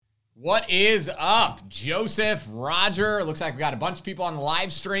What is up, Joseph, Roger? Looks like we got a bunch of people on the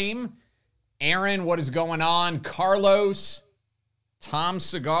live stream. Aaron, what is going on? Carlos, Tom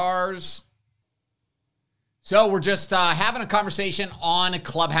Cigars. So we're just having a conversation on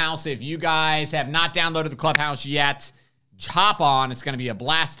Clubhouse. If you guys have not downloaded the Clubhouse yet, hop on. It's going to be a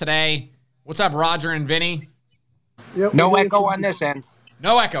blast today. What's up, Roger and Vinny? Yep, no echo on this end.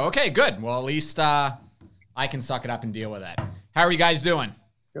 No echo. Okay, good. Well, at least I can suck it up and deal with that. How are you guys doing?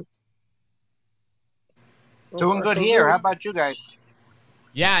 Doing good here. How about you guys?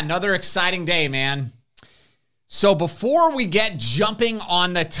 Yeah, another exciting day, man. So before we get jumping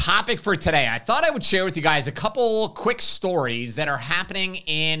on the topic for today, I thought I would share with you guys a couple quick stories that are happening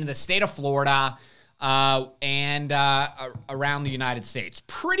in the state of Florida and around the United States.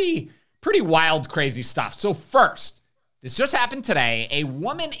 Pretty wild, crazy stuff. So first, this just happened today. A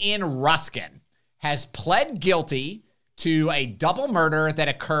woman in Ruskin has pled guilty to a double murder that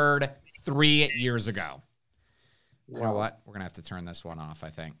occurred 3 years ago. You know what? We're going to have to turn this one off, I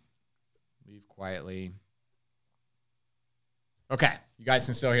think. Leave quietly. Okay. You guys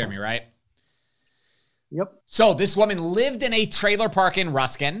can still hear me, right? Yep. So this woman lived in a trailer park in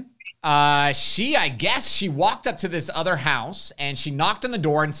Ruskin. She walked up to this other house and she knocked on the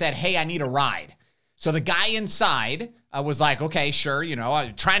door and said, "Hey, I need a ride." So the guy inside was like, "Okay, sure.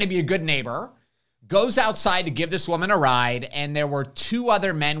 Trying to be a good neighbor." Goes outside to give this woman a ride. And there were two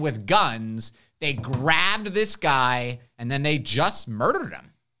other men with guns. They grabbed this guy, and then they just murdered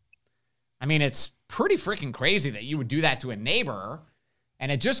him. I mean, it's pretty freaking crazy that you would do that to a neighbor,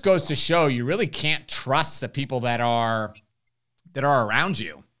 and it just goes to show you really can't trust the people that are around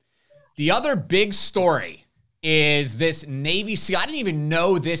you. The other big story is this Navy SEAL. I didn't even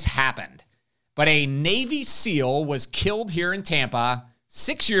know this happened, but a Navy SEAL was killed here in Tampa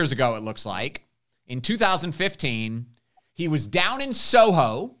 6 years ago, it looks like, in 2015. He was down in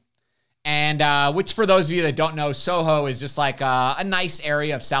Soho, and which for those of you that don't know, Soho is just like a nice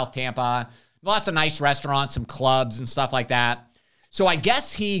area of South Tampa. Lots of nice restaurants, some clubs and stuff like that. So I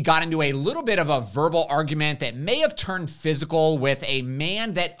guess he got into a little bit of a verbal argument that may have turned physical with a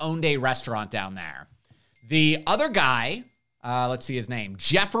man that owned a restaurant down there. The other guy, let's see his name,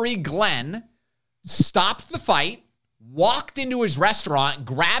 Jeffrey Glenn, stopped the fight, walked into his restaurant,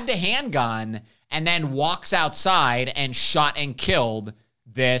 grabbed a handgun, and then walks outside and shot and killed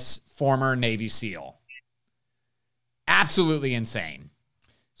this former Navy SEAL. Absolutely insane.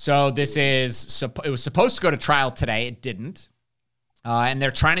 So it was supposed to go to trial today. It didn't. And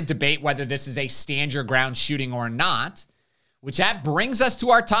they're trying to debate whether this is a stand your ground shooting or not, which that brings us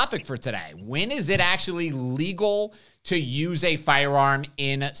to our topic for today. When is it actually legal to use a firearm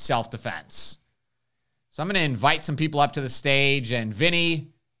in self-defense? So I'm going to invite some people up to the stage, and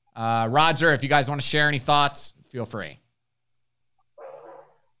Vinny, Roger, if you guys want to share any thoughts, feel free.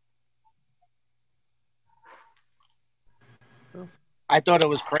 I thought it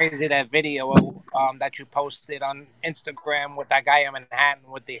was crazy, that video that you posted on Instagram with that guy in Manhattan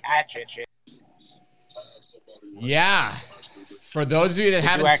with the hatchet shit. Yeah. For those of you that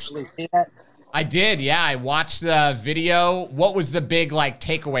haven't... Did you actually see that? I did, yeah. I watched the video. What was the big,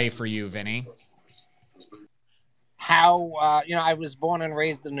 takeaway for you, Vinny? How, I was born and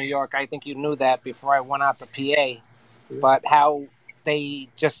raised in New York. I think you knew that before I went out to PA. But how they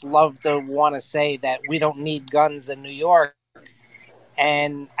just love to want to say that we don't need guns in New York.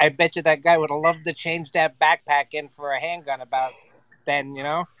 And I bet you that guy would have loved to change that backpack in for a handgun about then,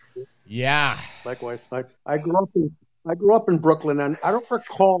 Yeah. Likewise. I grew up in Brooklyn, and I don't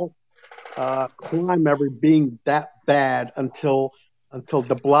recall crime ever being that bad until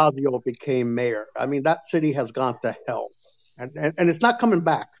de Blasio became mayor. I mean, that city has gone to hell, and it's not coming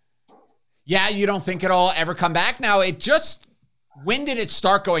back. Yeah, you don't think it'll ever come back? Now, when did it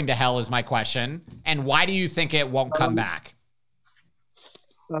start going to hell is my question, and why do you think it won't come back?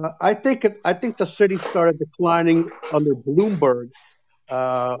 I think the city started declining under Bloomberg.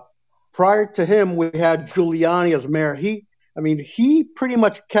 Prior to him, we had Giuliani as mayor. He pretty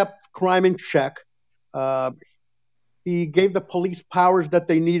much kept crime in check. He gave the police powers that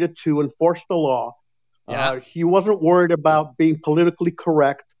they needed to enforce the law. Yeah. He wasn't worried about being politically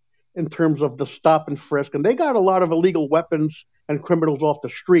correct in terms of the stop and frisk. And they got a lot of illegal weapons and criminals off the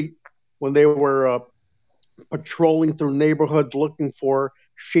street when they were patrolling through neighborhoods looking for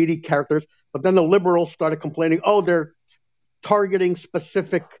shady characters. But then the liberals started complaining, they're targeting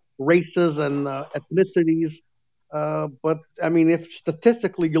specific races and ethnicities. But if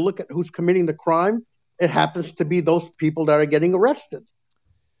statistically you look at who's committing the crime, it happens to be those people that are getting arrested.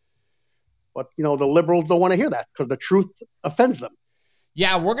 But, the liberals don't want to hear that because the truth offends them.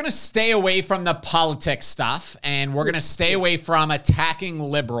 Yeah, we're going to stay away from the politics stuff, and we're going to stay away from attacking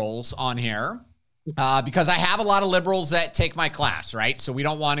liberals on here because I have a lot of liberals that take my class, right? So we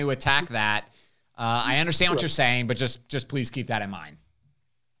don't want to attack that. I understand what you're saying, but just please keep that in mind.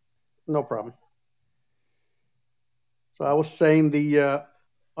 No problem. So I was saying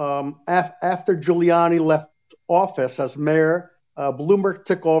after Giuliani left office as mayor, Bloomberg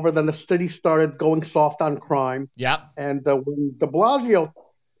took over. Then the city started going soft on crime. Yep. And when de Blasio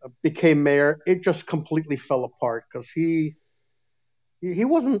became mayor, it just completely fell apart because he's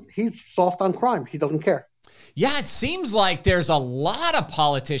soft on crime. He doesn't care. Yeah, it seems like there's a lot of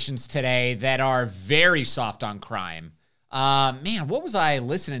politicians today that are very soft on crime. Man, what was I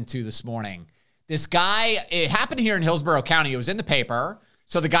listening to this morning? This guy, it happened here in Hillsborough County. It was in the paper.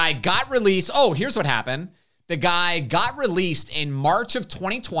 So the guy got released. Oh, here's what happened. The guy got released in March of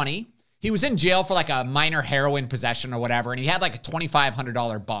 2020. He was in jail for like a minor heroin possession or whatever, and he had like a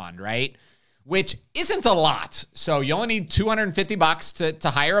 $2,500 bond, right? Which isn't a lot. So you only need $250 to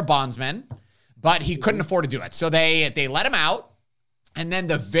hire a bondsman, but he couldn't afford to do it. So they let him out, and then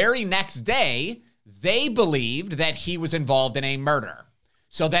the very next day, they believed that he was involved in a murder.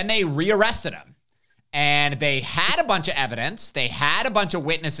 So then they rearrested him. And they had a bunch of evidence. They had a bunch of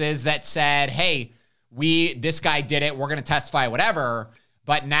witnesses that said, hey, this guy did it. We're going to testify, whatever.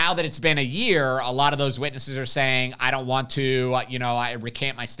 But now that it's been a year, a lot of those witnesses are saying, I don't want to, I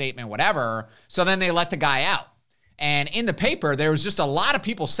recant my statement, whatever. So then they let the guy out. And in the paper, there was just a lot of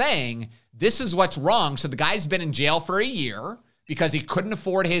people saying, this is what's wrong. So the guy's been in jail for a year because he couldn't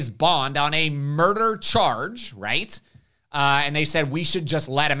afford his bond on a murder charge, right? And they said, we should just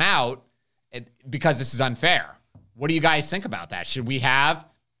let him out because this is unfair. What do you guys think about that? Should we have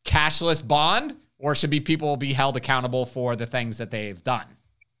cashless bond, or should people be held accountable for the things that they've done?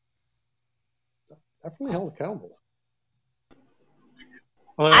 Definitely held accountable.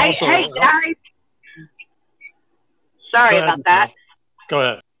 Well, also, hey guys, sorry about that. Go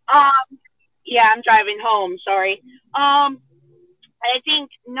ahead. Yeah, I'm driving home. Sorry. I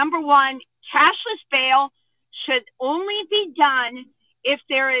think number one, cashless bail should only be done if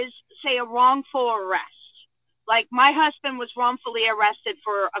there is, say, a wrongful arrest. Like my husband was wrongfully arrested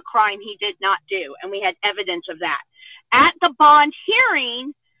for a crime he did not do, and we had evidence of that. At the bond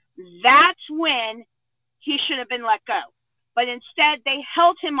hearing, that's when he should have been let go. But instead, they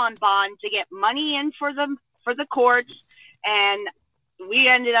held him on bond to get money in for the courts, and we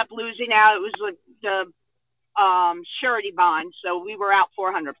ended up losing out. It was like the surety bond, so we were out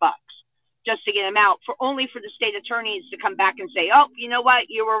 $400 just to get him out, only for the state attorneys to come back and say, oh, you know what,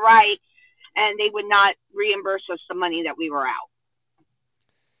 you were right, and they would not reimburse us the money that we were out.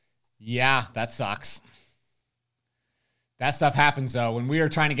 Yeah, that sucks. That stuff happens, though. When we were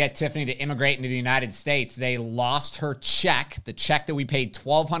trying to get Tiffany to immigrate into the United States, they lost her check, the check that we paid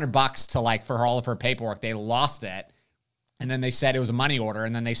 $1,200 for all of her paperwork. They lost it, and then they said it was a money order,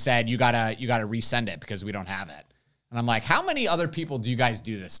 and then they said, you gotta resend it because we don't have it. And I'm like, how many other people do you guys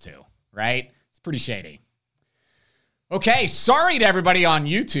do this to? Right? It's pretty shady. Okay, sorry to everybody on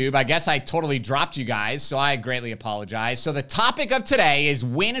YouTube. I guess I totally dropped you guys, so I greatly apologize. So the topic of today is,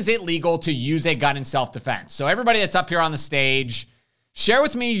 when is it legal to use a gun in self-defense? So everybody that's up here on the stage, share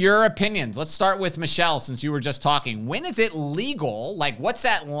with me your opinions. Let's start with Michelle, since you were just talking. When is it legal? Like, what's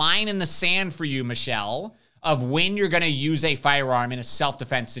that line in the sand for you, Michelle, of when you're going to use a firearm in a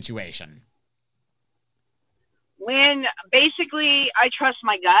self-defense situation? When basically I trust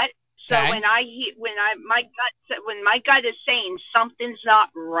my gut. So Okay. when my gut is saying something's not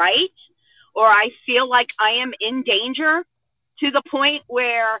right, or I feel like I am in danger to the point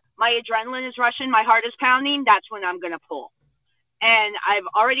where my adrenaline is rushing, my heart is pounding, that's when I'm going to pull. And I've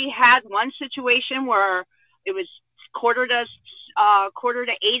already had one situation where it was quarter to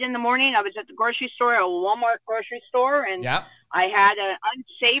 8 in the morning. I was at the grocery store, a Walmart grocery store, and Yep. I had an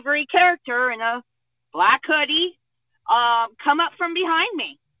unsavory character in a black hoodie come up from behind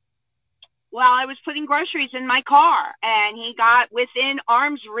me while I was putting groceries in my car, and he got within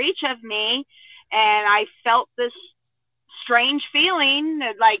arm's reach of me, and I felt this strange feeling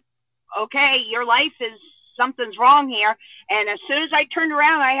that, like, okay, your life is, something's wrong here. And as soon as I turned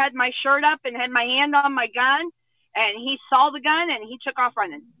around, I had my shirt up and had my hand on my gun, and he saw the gun and he took off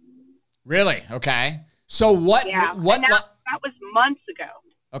running. Really? Okay. So what? Yeah, What? and that was months ago.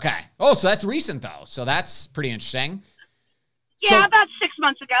 Okay. Oh, so that's recent though. So that's pretty interesting. Yeah, So- about 6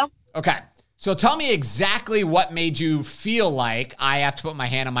 months ago. Okay. So tell me exactly what made you feel like I have to put my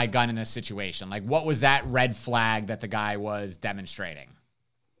hand on my gun in this situation. Like, what was that red flag that the guy was demonstrating?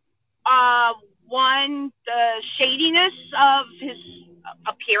 One, the shadiness of his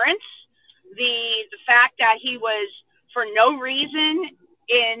appearance, the fact that he was, for no reason,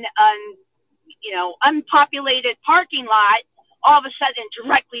 in an, unpopulated parking lot, all of a sudden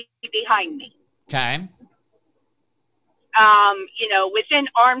directly behind me. Okay. Within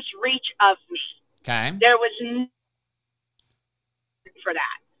arm's reach of me. Okay. There was for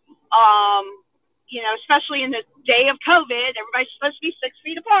that. Especially in the day of COVID, everybody's supposed to be 6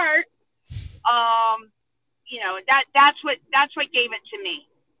 feet apart. That's what gave it to me.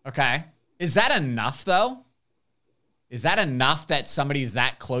 Okay. Is that enough though? Is that enough that somebody's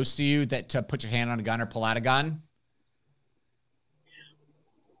that close to you to put your hand on a gun or pull out a gun?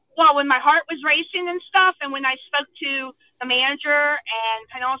 Well, when my heart was racing and stuff, and when I spoke to the manager and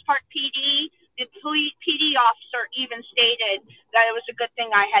Pinellas Park PD, the PD officer even stated that it was a good thing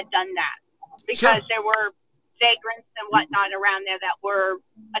I had done that because there were vagrants and whatnot around there that were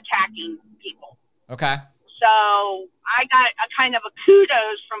attacking people. Okay. So I got a kind of a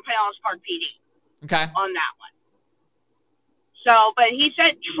kudos from Pinellas Park PD. Okay. On that one. So, but he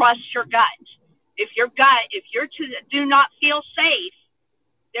said, trust your gut. If you're do not feel safe,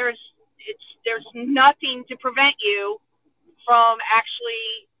 there's nothing to prevent you from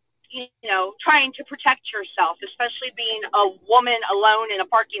actually, trying to protect yourself, especially being a woman alone in a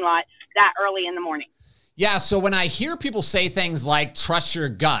parking lot that early in the morning. Yeah. So when I hear people say things like trust your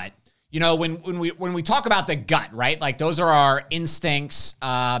gut, when we talk about the gut, right? Like those are our instincts.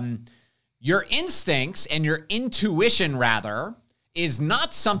 Your instincts and your intuition, rather, is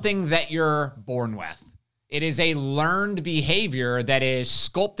not something that you're born with. It is a learned behavior that is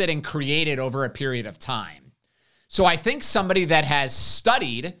sculpted and created over a period of time. So I think somebody that has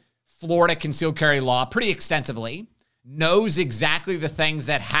studied Florida concealed carry law pretty extensively knows exactly the things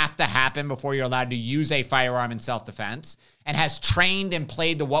that have to happen before you're allowed to use a firearm in self-defense and has trained and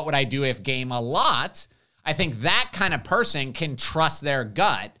played the what would I do if game a lot. I think that kind of person can trust their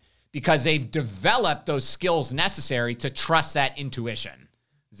gut because they've developed those skills necessary to trust that intuition.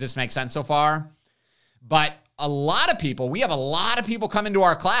 Does this make sense so far? But we have a lot of people come into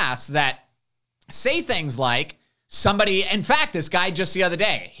our class that say things like in fact, this guy just the other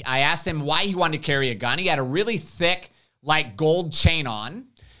day, I asked him why he wanted to carry a gun. He had a really thick, gold chain on.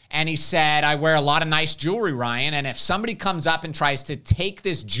 And he said, I wear a lot of nice jewelry, Ryan. And if somebody comes up and tries to take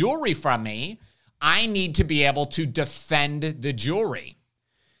this jewelry from me, I need to be able to defend the jewelry.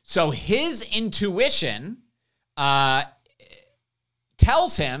 So his intuition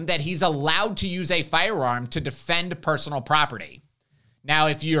tells him that he's allowed to use a firearm to defend personal property. Now,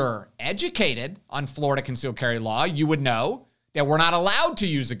 if you're educated on Florida concealed carry law, you would know that we're not allowed to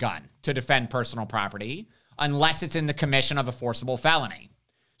use a gun to defend personal property unless it's in the commission of a forcible felony.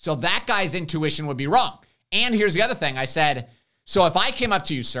 So that guy's intuition would be wrong. And here's the other thing. I said, so if I came up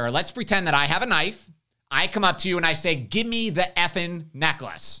to you, sir, let's pretend that I have a knife. I come up to you and I say, give me the effing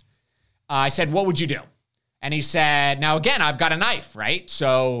necklace. I said, what would you do? And he said, now again, I've got a knife, right?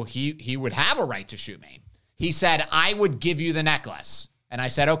 So he would have a right to shoot me. He said, I would give you the necklace. And I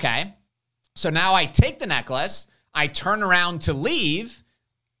said, okay. So now I take the necklace, I turn around to leave,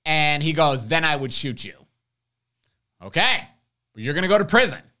 and he goes, then I would shoot you. Okay, but you're going to go to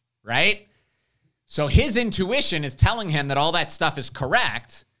prison, right? So his intuition is telling him that all that stuff is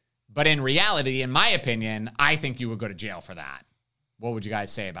correct, but in reality, in my opinion, I think you would go to jail for that. What would you guys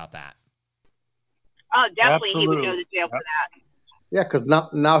say about that? Oh, definitely. Absolutely. He would go to jail for that. Yeah,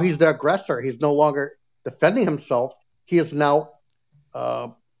 because now he's the aggressor. He's no longer defending himself. He is now,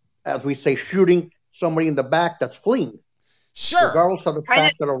 as we say, shooting somebody in the back that's fleeing. Sure. Regardless of the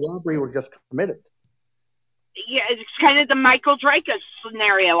fact that a robbery was just committed. Yeah, it's kind of the Michael Dreyka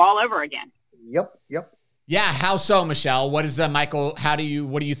scenario all over again. Yep. Yeah, how so, Michelle? What is the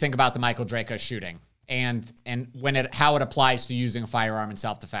what do you think about the Michael Dreyka shooting and how it applies to using a firearm in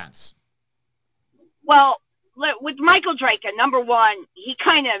self-defense? Well, with Michael Dreyka, number one, he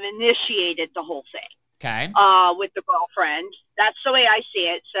kind of initiated the whole thing. Okay. With the girlfriend. That's the way I see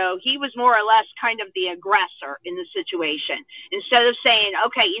it. So he was more or less kind of the aggressor in the situation. Instead of saying,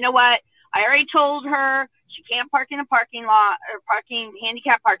 okay, you know what? I already told her she can't park in a parking lot or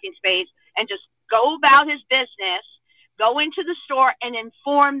handicap parking space, and just go about his business, go into the store and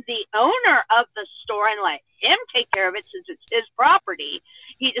inform the owner of the store and let him take care of it since it's his property.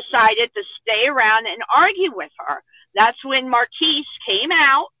 He decided to stay around and argue with her. That's when Marquise came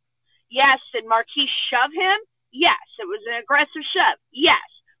out. Yes. Did Marquise shove him? Yes. It was an aggressive shove. Yes.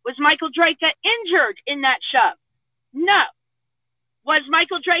 Was Michael Dreyka injured in that shove? No. Was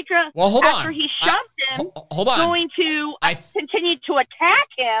Michael Dreyka, after he shoved him, going to continue to attack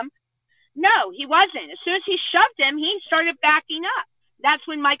him? No, he wasn't. As soon as he shoved him, he started backing up. That's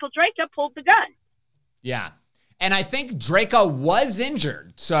when Michael Dreyka pulled the gun. Yeah. And I think Dreyka was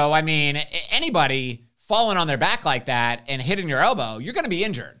injured. So, I mean, anybody falling on their back like that and hitting your elbow, you're going to be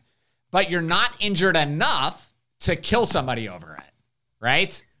injured. But you're not injured enough to kill somebody over it,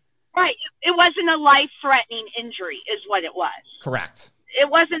 right? Right. It wasn't a life-threatening injury is what it was. Correct. It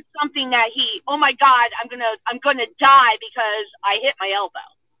wasn't something that oh my God, I'm gonna die because I hit my elbow.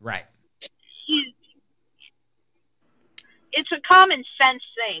 Right. It's a common sense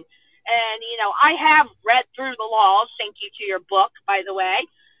thing. And, I have read through the laws. Thank you to your book, by the way.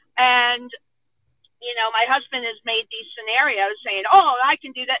 And, my husband has made these scenarios saying, oh, I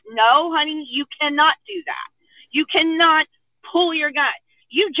can do that. No, honey, you cannot do that. You cannot pull your gun.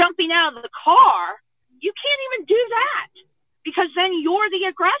 You jumping out of the car, you can't even do that because then you're the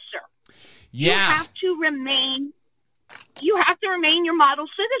aggressor. Yeah. You have to remain your model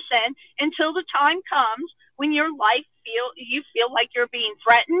citizen until the time comes when your life you feel like you're being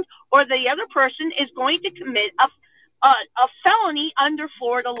threatened or the other person is going to commit a felony under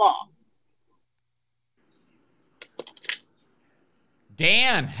Florida law.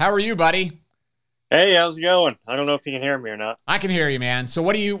 Dan, how are you, buddy? Hey, how's it going? I don't know if you can hear me or not. I can hear you, man. So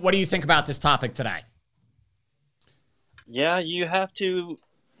what do you think about this topic today? Yeah, you have to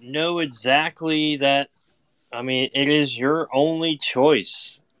know exactly that. I mean, it is your only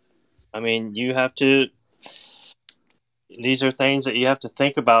choice. I mean, these are things that you have to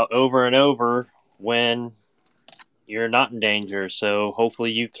think about over and over when you're not in danger. So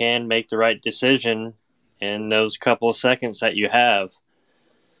hopefully you can make the right decision in those couple of seconds that you have.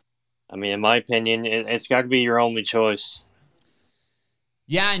 I mean, in my opinion, it's got to be your only choice.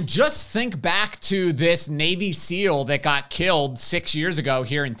 Yeah, and just think back to this Navy SEAL that got killed 6 years ago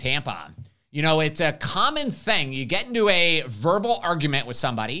here in Tampa. It's a common thing. You get into a verbal argument with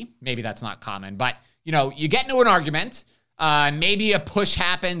somebody. Maybe that's not common, but, you get into an argument. Maybe a push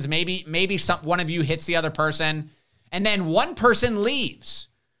happens. Maybe one of you hits the other person, and then one person leaves.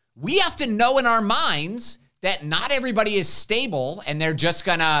 We have to know in our minds that not everybody is stable, and they're just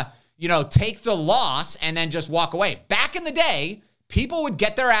gonna, take the loss and then just walk away. Back in the day, people would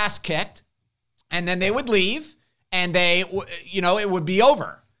get their ass kicked, and then they would leave, and it would be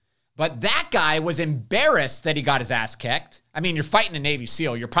over. But that guy was embarrassed that he got his ass kicked. I mean, you're fighting a Navy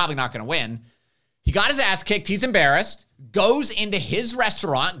SEAL. You're probably not going to win. He got his ass kicked. He's embarrassed, goes into his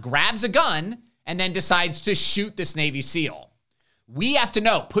restaurant, grabs a gun, and then decides to shoot this Navy SEAL. We have to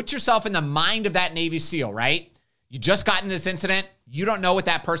know, put yourself in the mind of that Navy SEAL, right? You just got in this incident. You don't know what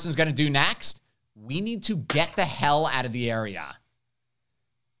that person's going to do next. We need to get the hell out of the area.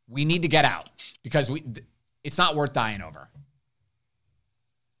 We need to get out because it's not worth dying over.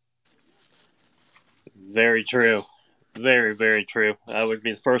 Very true. Very, very true. I would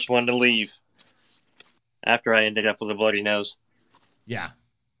be the first one to leave after I ended up with a bloody nose. Yeah,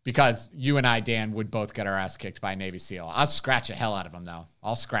 because you and I, Dan, would both get our ass kicked by a Navy SEAL. I'll scratch the hell out of him, though.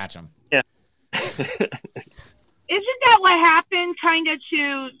 I'll scratch him. Yeah. Isn't that what happened kind of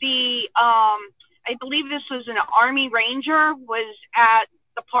to the, I believe this was an Army Ranger, was at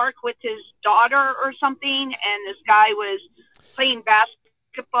the park with his daughter or something, and this guy was playing basketball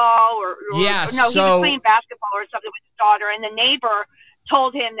he was playing basketball or something with his daughter, and the neighbor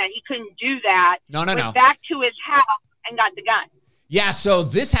told him that he couldn't do that. No. Went back to his house and got the gun. Yeah, so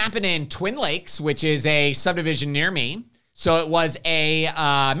this happened in Twin Lakes, which is a subdivision near me. So it was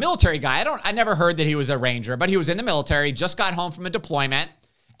a military guy. I never heard that he was a ranger, but he was in the military, just got home from a deployment.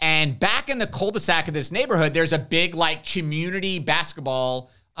 And back in the cul-de-sac of this neighborhood, there's a big community basketball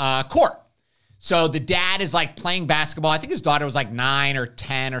court. So the dad is playing basketball. I think his daughter was 9 or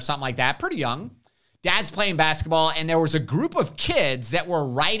 10 or something like that, pretty young. Dad's playing basketball, and there was a group of kids that were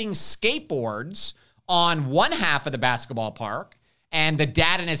riding skateboards on one half of the basketball park, and the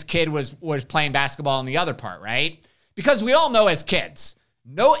dad and his kid was playing basketball on the other part, right? Because we all know as kids,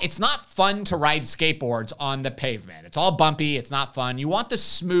 no, it's not fun to ride skateboards on the pavement. It's all bumpy. It's not fun. You want the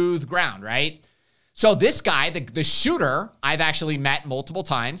smooth ground, right? So this guy, the shooter, I've actually met multiple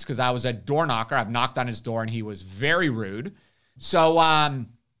times because I was a door knocker. I've knocked on his door, and he was very rude. So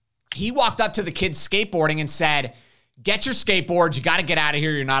he walked up to the kids skateboarding and said, "Get your skateboards. You got to get out of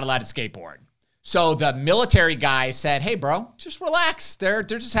here. You're not allowed to skateboard." So the military guy said, "Hey, bro, just relax. They're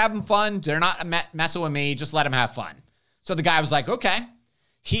just having fun. They're not messing with me. Just let them have fun." So the guy was like, "Okay."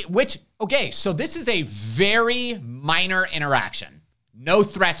 So this is a very minor interaction. No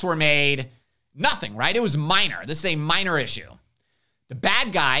threats were made. Nothing, right? It was minor. This is a minor issue. The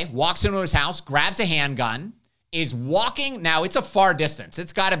bad guy walks into his house, grabs a handgun, is walking. Now, it's a far distance.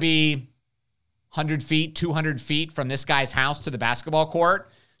 It's got to be 100 feet, 200 feet from this guy's house to the basketball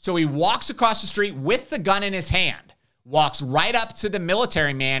court. So he walks across the street with the gun in his hand, walks right up to the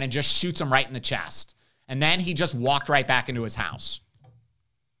military man and just shoots him right in the chest. And then he just walked right back into his house.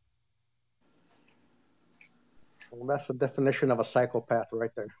 Well, that's the definition of a psychopath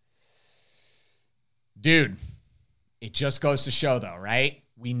right there. Dude, it just goes to show, though, right?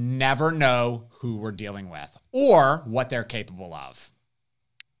 We never know who we're dealing with or what they're capable of.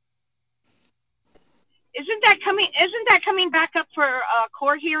 Isn't that coming back up for a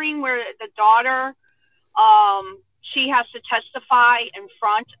court hearing where the daughter, she has to testify in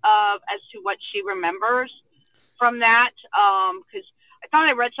front of as to what she remembers from that? Because I thought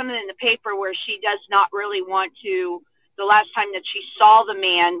I read something in the paper where she does not really want to. The last time that she saw the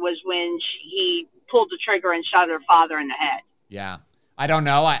man was when he pulled the trigger and shot her father in the head. Yeah. I don't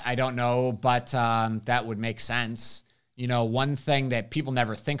know. I don't know, but that would make sense. You know, one thing that people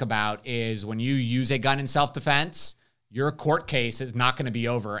never think about is when you use a gun in self-defense, your court case is not going to be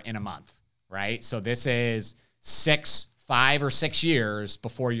over in a month, right? So this is 5 or 6 years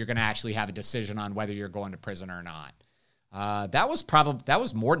before you're going to actually have a decision on whether you're going to prison or not. That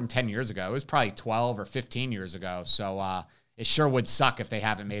was more than 10 years ago. It was probably 12 or 15 years ago. So it sure would suck if they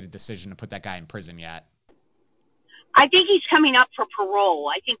haven't made a decision to put that guy in prison yet. I think he's coming up for parole.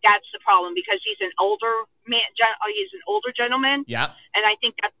 I think that's the problem because he's an older man. He's an older gentleman. Yeah. And I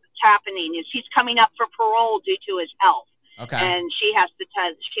think that's what's happening is he's coming up for parole due to his health. Okay. And she has to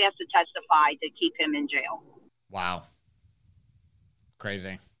testify to keep him in jail. Wow.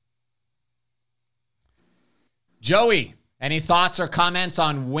 Crazy. Joey, any thoughts or comments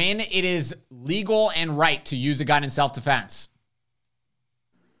on when it is legal and right to use a gun in self-defense?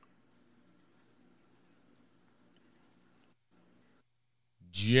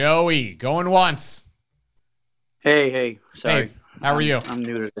 Joey, going once. Hey. Sorry. Hey, how are you? I'm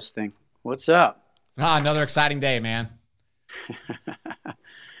new to this thing. What's up? Another exciting day, man.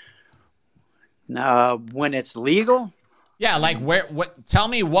 When it's legal? Yeah, like tell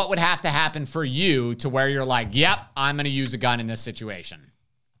me what would have to happen for you to where you're like, yep, I'm going to use a gun in this situation.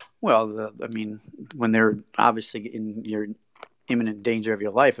 Well, when they're obviously in your imminent danger of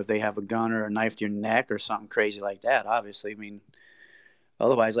your life, if they have a gun or a knife to your neck or something crazy like that, obviously,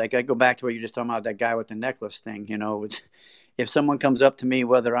 otherwise, like I go back to what you just talking about, that guy with the necklace thing, if someone comes up to me,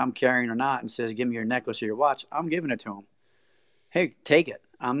 whether I'm carrying or not, and says, give me your necklace or your watch, I'm giving it to him. Hey, take it.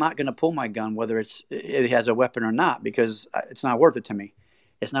 I'm not going to pull my gun, whether it has a weapon or not, because it's not worth it to me.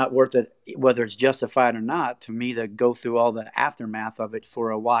 It's not worth it, whether it's justified or not, to me to go through all the aftermath of it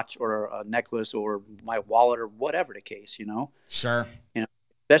for a watch or a necklace or my wallet or whatever the case, Sure.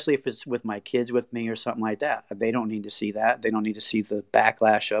 Especially if it's with my kids with me or something like that. They don't need to see that. They don't need to see the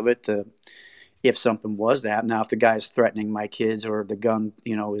backlash of it. If something was that. Now, if the guy's threatening my kids or the gun,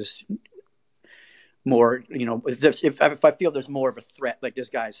 is more, if I feel there's more of a threat, like this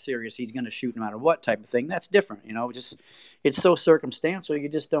guy's serious, he's going to shoot no matter what type of thing, that's different. It's so circumstantial. You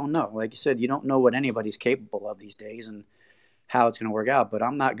just don't know. Like you said, you don't know what anybody's capable of these days and how it's going to work out. But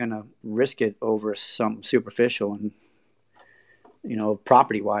I'm not going to risk it over something superficial and,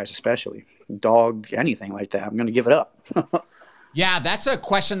 property-wise, especially dog, anything like that. I'm going to give it up. Yeah, that's a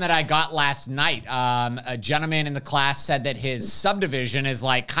question that I got last night. A gentleman in the class said that his subdivision is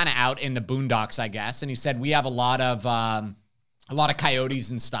like kind of out in the boondocks, I guess. And he said, we have a lot of coyotes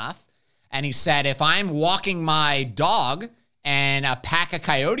and stuff. And he said, if I'm walking my dog and a pack of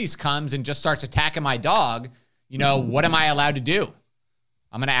coyotes comes and just starts attacking my dog, what am I allowed to do?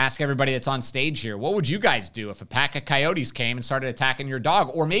 I'm going to ask everybody that's on stage here. What would you guys do if a pack of coyotes came and started attacking your dog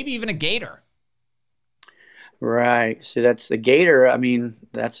or maybe even a gator? Right. So that's a gator.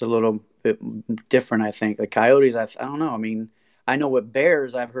 That's a little bit different, I think. The coyotes, I don't know. I know with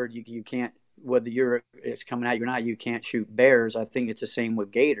bears, I've heard you can't, whether it's coming at you or not, you can't shoot bears. I think it's the same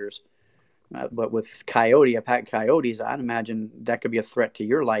with gators. But with a pack of coyotes, I'd imagine that could be a threat to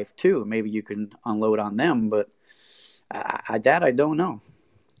your life too. Maybe you can unload on them, but I don't know.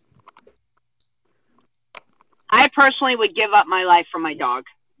 I personally would give up my life for my dog.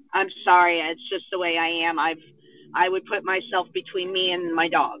 I'm sorry. It's just the way I am. I would put myself between me and my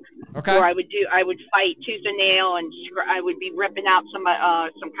dog. Okay. Or I would fight tooth and nail, and I would be ripping out some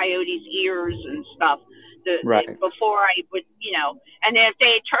coyotes' ears and stuff. Right. Before I would, and then if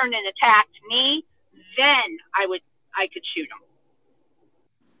they turned and attacked me, then I could shoot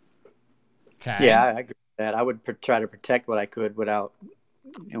them. Okay. Yeah, I agree with that. I would try to protect what I could without,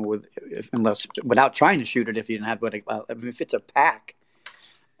 without trying to shoot it. If you didn't have if it's a pack,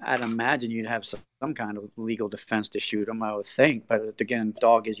 I'd imagine you'd have some kind of legal defense to shoot them, I would think. But again,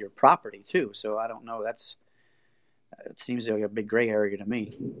 dog is your property too, so I don't know. It seems like a big gray area to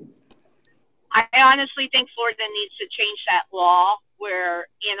me. I honestly think Florida needs to change that law where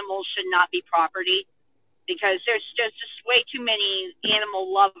animals should not be property, because there's just way too many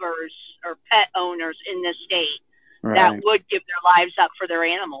animal lovers or pet owners in this state that would give their lives up for their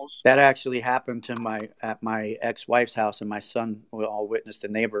animals. That actually happened to at my ex-wife's house, and my son all witnessed. The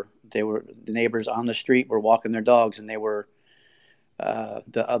neighbors on the street were walking their dogs, and they were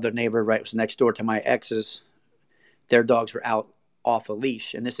the other neighbor right was next door to my ex's. Their dogs were out off a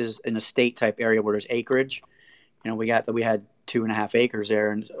leash, and this is in a state type area where there's acreage. We had 2.5 acres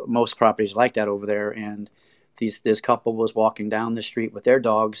there, and most properties like that over there. And this couple was walking down the street with their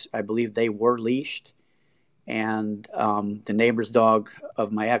dogs. I believe they were leashed, and the neighbor's dog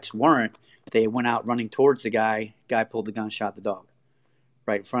of my ex weren't. They went out running towards the guy. Guy pulled the gun, shot the dog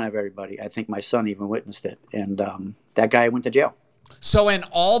right in front of everybody. I think my son even witnessed it, and that guy went to jail. So, and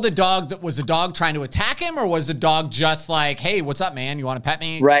all the dog, was the dog trying to attack him, or was the dog just like, "Hey, what's up, man? You want to pet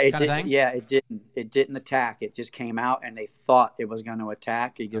me?" Right. Kind of thing? Yeah, it didn't. It didn't attack. It just came out, and they thought it was going to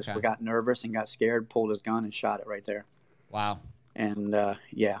attack. He just got nervous and got scared, pulled his gun, and shot it right there. Wow. And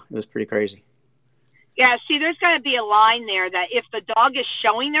it was pretty crazy. Yeah. See, there's got to be a line there that if the dog is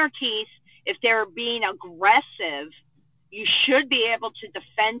showing their teeth, if they're being aggressive, you should be able to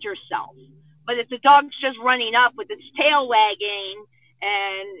defend yourself. But if the dog's just running up with its tail wagging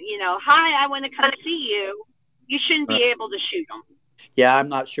and, hi, I want to come see you, you shouldn't be able to shoot them. Yeah, I'm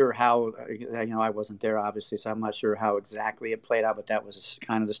not sure how, I wasn't there, obviously, so I'm not sure how exactly it played out, but that was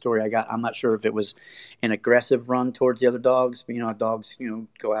kind of the story I got. I'm not sure if it was an aggressive run towards the other dogs, but, dogs,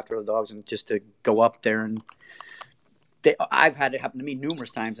 go after other dogs, and just to go up there and I've had it happen to me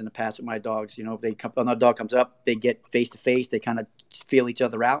numerous times in the past with my dogs. If another dog comes up, they get face to face, they kind of feel each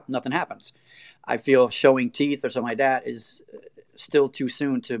other out, nothing happens. I feel showing teeth or something like that is still too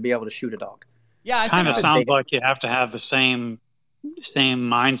soon to be able to shoot a dog. Yeah, it kind of sounds like you have to have the same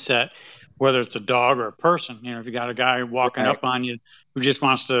mindset, whether it's a dog or a person. If you got a guy walking up on you who just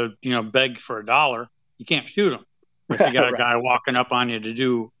wants to, beg for $1, you can't shoot him. If you got a guy walking up on you to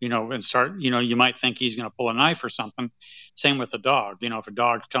do, and start, you might think he's going to pull a knife or something. Same with the dog. If a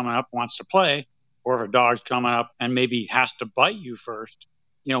dog's coming up, wants to play, or if a dog's coming up and maybe has to bite you first,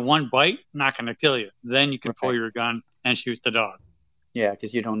 one bite, not going to kill you. Then you can pull your gun and shoot the dog. Yeah,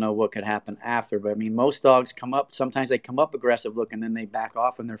 because you don't know what could happen after. But, most dogs come up. Sometimes they come up aggressive looking, then they back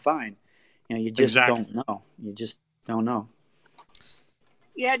off and they're fine. You just don't know. You just don't know.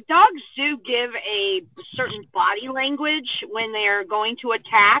 Yeah, dogs do give a certain body language when they're going to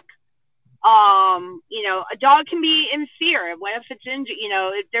attack. A dog can be in fear. What if it's injured?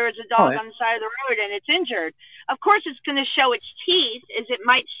 If there is a dog on the side of the road and it's injured, of course it's going to show its teeth as it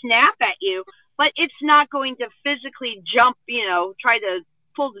might snap at you, but it's not going to physically jump, try to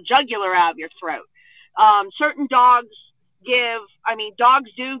pull the jugular out of your throat. Certain dogs do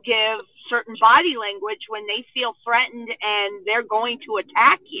give certain body language when they feel threatened and they're going to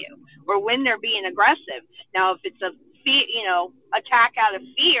attack you, or when they're being aggressive. Now, if it's a attack out of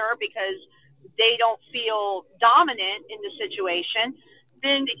fear because they don't feel dominant in the situation,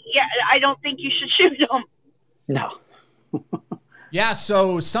 then I don't think you should shoot them. No. Yeah,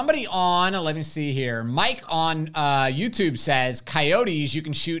 so somebody let me see here. Mike on YouTube says coyotes you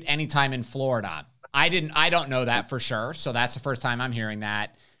can shoot anytime in Florida. I don't know that for sure, so that's the first time I'm hearing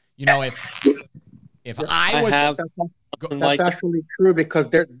that. If I was that's actually true, because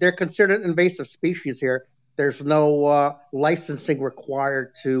they're considered invasive species here. There's no licensing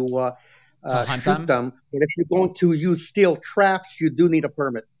required to hunt shoot them. And if you're going to use steel traps, you do need a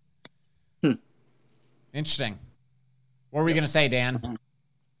permit. Interesting. What were we going to say, Dan?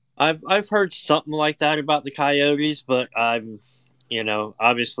 I've heard something like that about the coyotes, but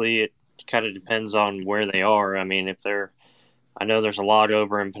obviously it kind of depends on where they are. I know there's a lot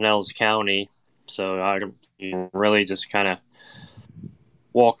over in Pinellas County, so I don't really just kind of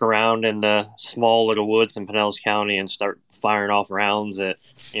walk around in the small little woods in Pinellas County and start firing off rounds at,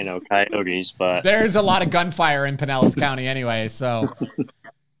 coyotes. But there's a lot of gunfire in Pinellas County anyway, so.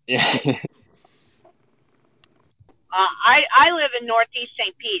 Yeah. I live in Northeast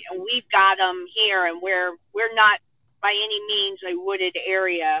St. Pete, and we've got them here, and we're not by any means a wooded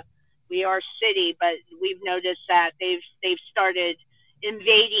area. We are city, but we've noticed that they've started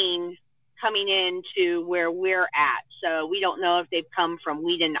invading, coming into where we're at. So we don't know if they've come from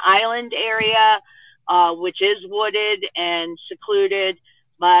Weeden Island area, which is wooded and secluded,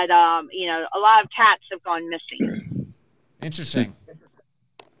 but a lot of cats have gone missing. Interesting.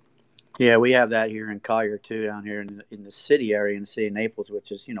 Yeah, we have that here in Collier too, down here in the city area, in the city of Naples,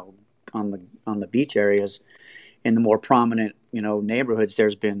 which is on the beach areas. In the more prominent neighborhoods,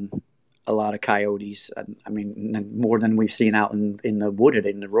 there's been a lot of coyotes. More than we've seen out in the wooded,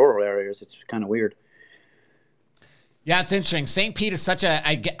 in the rural areas. It's kind of weird. Yeah, it's interesting. St. Pete is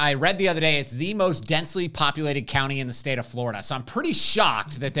I read the other day, it's the most densely populated county in the state of Florida. So I'm pretty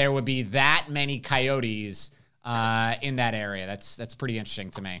shocked that there would be that many coyotes in that area. That's pretty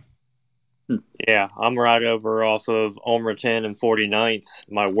interesting to me. Yeah, I'm right over off of Ulmerton and 49th.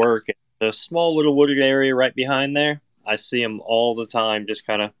 My work, the small little wooded area right behind there. I see them all the time, just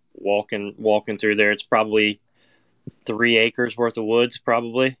kind of walking through there. It's probably 3 acres worth of woods,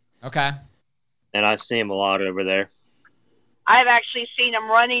 probably. Okay. And I see them a lot over there. I've actually seen them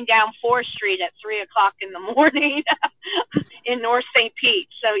running down 4th Street at 3 o'clock in the morning in North St. Pete.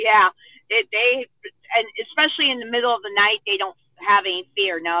 So yeah, they and especially in the middle of the night, they don't have any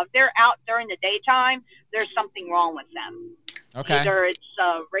fear. Now, if they're out during the daytime, there's something wrong with them. Okay. Either it's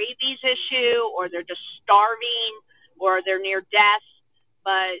a rabies issue, or they're just starving, or they're near death.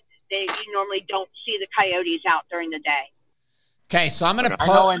 But you normally don't see the coyotes out during the day. Okay, so I'm gonna. I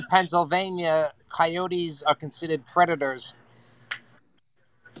know in Pennsylvania, coyotes are considered predators.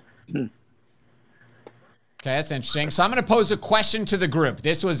 Okay, that's interesting. So I'm going to pose a question to the group.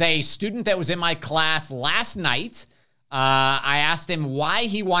 This was a student that was in my class last night. I asked him why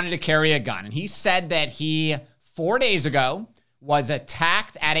he wanted to carry a gun. And he said that he, 4 days ago, was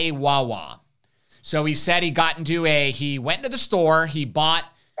attacked at a Wawa. So he said he went into the store, he bought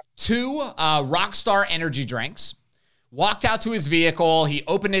 2 Rockstar energy drinks, walked out to his vehicle, he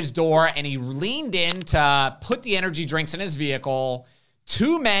opened his door, and he leaned in to put the energy drinks in his vehicle.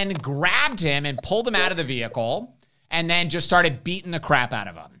 2 men grabbed him and pulled him out of the vehicle and then just started beating the crap out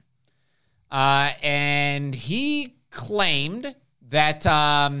of him. And he claimed that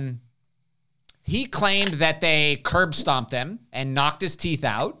they curb stomped him and knocked his teeth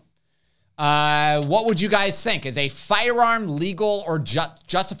out. What would you guys think? Is a firearm legal or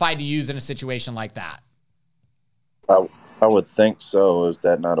justified to use in a situation like that? I would think so. Is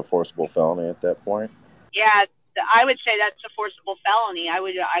that not a forcible felony at that point? Yeah, I would say that's a forcible felony. I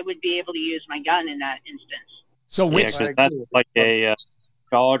would be able to use my gun in that instance. So which that's like a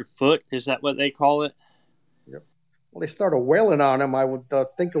shod foot? Is that what they call it? Yep. Well, they started wailing on him. I would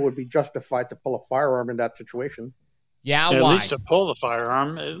think it would be justified to pull a firearm in that situation. Yeah, at why? least to pull the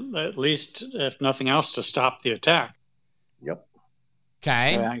firearm, at least if nothing else to stop the attack. Yep.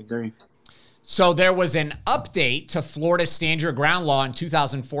 Okay. Yeah, I agree. So there was an update to Florida's Stand Your Ground law in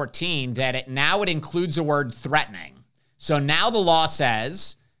 2014 that it includes the word threatening. So now the law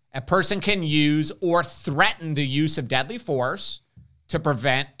says a person can use or threaten the use of deadly force to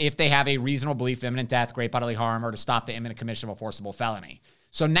prevent, if they have a reasonable belief of imminent death, great bodily harm, or to stop the imminent commission of a forcible felony.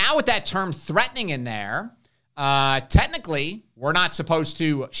 So now with that term threatening in there, technically we're not supposed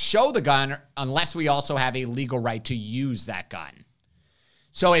to show the gun unless we also have a legal right to use that gun.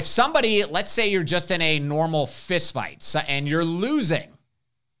 So if somebody, let's say you're just in a normal fist fight and you're losing,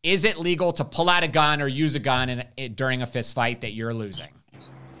 is it legal to pull out a gun or use a gun during a fist fight that you're losing?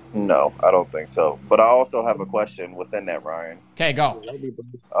 No, I don't think so. But I also have a question within that, Ryan. Okay, go.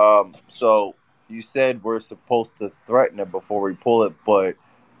 So you said we're supposed to threaten it before we pull it, but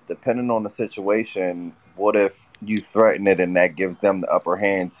depending on the situation, what if you threaten it and that gives them the upper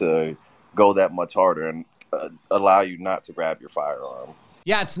hand to go that much harder and allow you not to grab your firearm?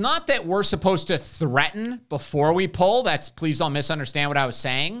 Yeah, it's not that we're supposed to threaten before we pull. Please don't misunderstand what I was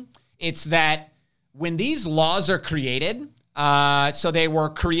saying. It's that when these laws are created, so they were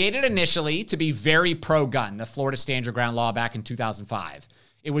created initially to be very pro-gun, the Florida Stand Your Ground law back in 2005.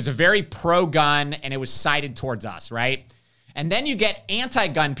 It was a very pro-gun, and it was cited towards us, right? And then you get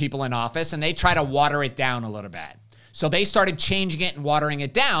anti-gun people in office, and they try to water it down a little bit. So they started changing it and watering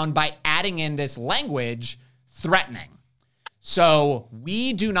it down by adding in this language, threatening. So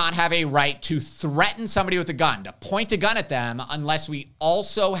we do not have a right to threaten somebody with a gun, to point a gun at them, unless we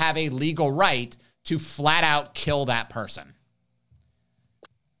also have a legal right to flat out kill that person.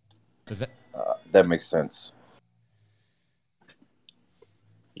 Does it? That makes sense.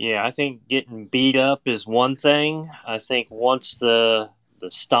 Yeah, I think getting beat up is one thing. I think once the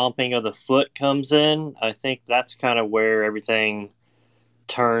stomping of the foot comes in, I think that's kind of where everything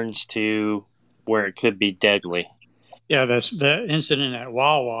turns to where it could be deadly. Yeah, the incident at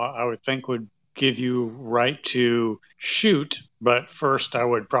Wawa, I would think would give you right to shoot, but first I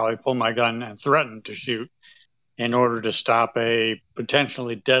would probably pull my gun and threaten to shoot in order to stop a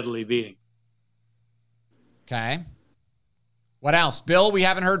potentially deadly beating. Okay. What else? Bill, we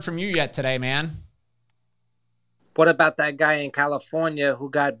haven't heard from you yet today, man. What about that guy in California who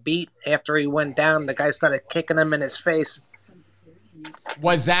got beat after he went down? The guy started kicking him in his face.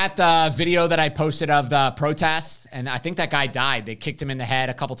 Was that the video that I posted of the protest? And I think that guy died. They kicked him in the head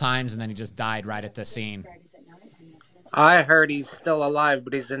a couple times, and then he just died right at the scene. I heard he's still alive,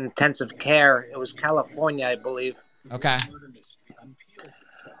 but he's in intensive care. It was California, I believe. Okay.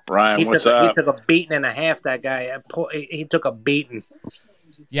 Ryan, He what's took up? a beating and a half, that guy. He took a beating.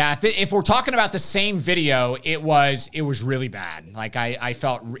 Yeah, if we're talking about the same video, it was really bad. Like I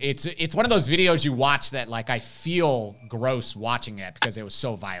felt it's one of those videos you watch that like I feel gross watching it because it was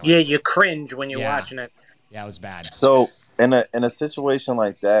so violent. Yeah, you cringe when you're watching it. Yeah, it was bad. So in a situation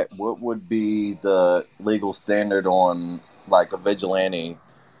like that, what would be the legal standard on like a vigilante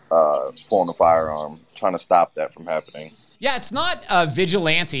pulling a firearm, trying to stop that from happening? Yeah, it's not a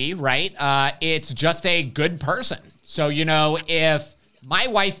vigilante, right? It's just a good person. So, you know, if my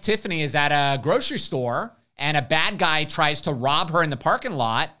wife Tiffany is at a grocery store and a bad guy tries to rob her in the parking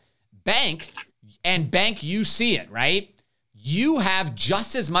lot, bank, you see it, right? You have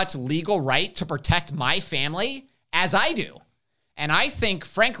just as much legal right to protect my family as I do. And I think,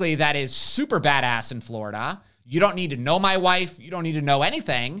 frankly, that is super badass in Florida. You don't need to know my wife. You don't need to know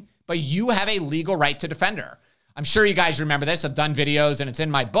anything, but you have a legal right to defend her. I'm sure you guys remember this. I've done videos and it's in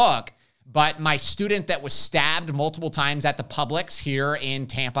my book, but my student that was stabbed multiple times at the Publix here in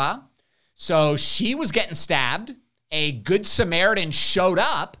Tampa. So she was getting stabbed. A Good Samaritan showed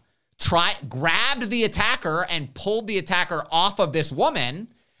up, grabbed the attacker and pulled the attacker off of this woman.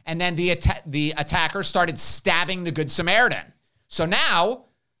 And then the attacker started stabbing the Good Samaritan. So now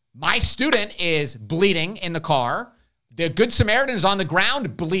my student is bleeding in the car. The Good Samaritan is on the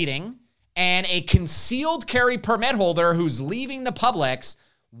ground bleeding. And a concealed carry permit holder who's leaving the Publix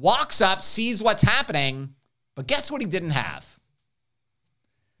walks up, sees what's happening, but guess what he didn't have?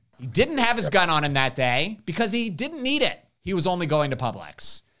 He didn't have his gun on him that day because he didn't need it. He was only going to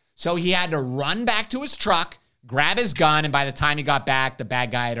Publix. So he had to run back to his truck, grab his gun, and by the time he got back, the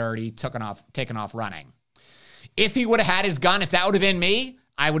bad guy had already taken off running. If he would have had his gun, if that would have been me,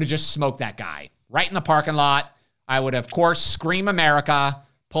 I would have just smoked that guy right in the parking lot. I would, of course, scream America,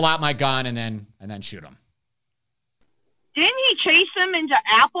 pull out my gun, and then shoot him. Didn't he chase him into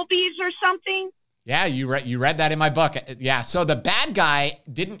Applebee's or something? Yeah, you read that in my book. Yeah, so the bad guy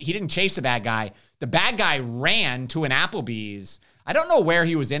didn't chase a bad guy. The bad guy ran to an Applebee's. I don't know where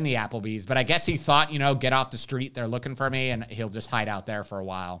he was in the Applebee's, but I guess he thought, get off the street. They're looking for me, and he'll just hide out there for a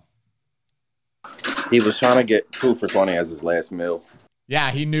while. He was trying to get 2 for $20 as his last meal.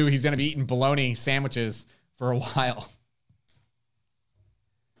 Yeah, he knew he's going to be eating bologna sandwiches for a while.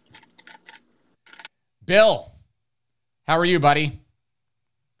 Bill, how are you, buddy?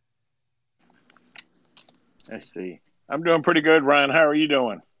 Let's see. I'm doing pretty good, Ryan. How are you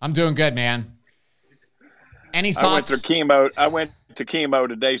doing? I'm doing good, man. Any thoughts? I went to chemo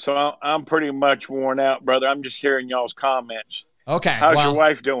today, so I'm pretty much worn out, brother. I'm just hearing y'all's comments. Okay. How's your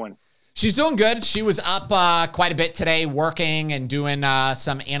wife doing? She's doing good. She was up quite a bit today working and doing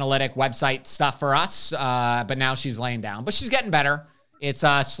some analytic website stuff for us, but now she's laying down. But she's getting better. It's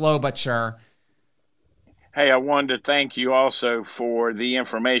slow but sure. Hey, I wanted to thank you also for the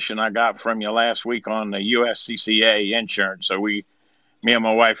information I got from you last week on the USCCA insurance. So me and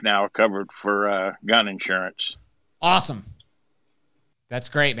my wife now are covered for gun insurance. Awesome. That's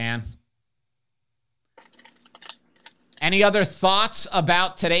great, man. Any other thoughts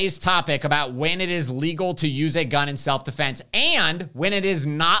about today's topic about when it is legal to use a gun in self-defense and when it is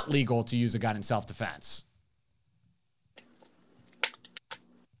not legal to use a gun in self-defense?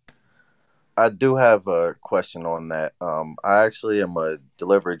 I do have a question on that. I actually am a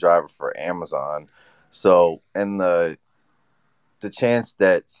delivery driver for Amazon. So in the chance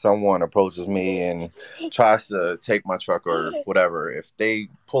that someone approaches me and tries to take my truck or whatever, if they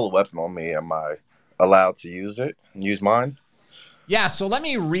pull a weapon on me, am I allowed to use mine? Yeah, so let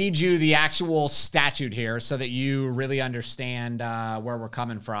me read you the actual statute here so that you really understand where we're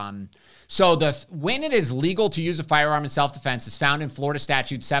coming from. So when it is legal to use a firearm in self-defense is found in Florida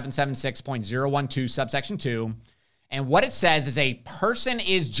Statute 776.012, subsection 2. And what it says is a person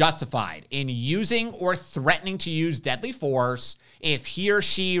is justified in using or threatening to use deadly force if he or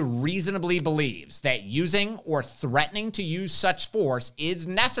she reasonably believes that using or threatening to use such force is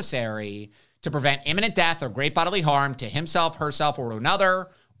necessary to prevent imminent death or great bodily harm to himself, herself, or to another,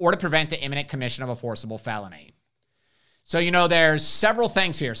 or to prevent the imminent commission of a forcible felony. So, there's several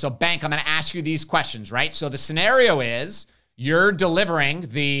things here. So, Bank, I'm going to ask you these questions, right? So, the scenario is you're delivering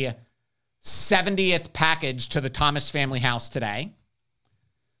the 70th package to the Thomas family house today.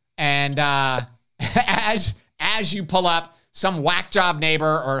 And as you pull up, some whack job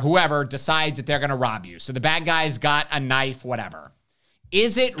neighbor or whoever decides that they're going to rob you. So, the bad guy's got a knife, whatever.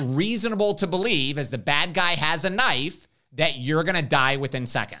 Is it reasonable to believe, as the bad guy has a knife, that you're going to die within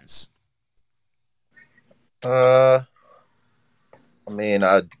seconds? I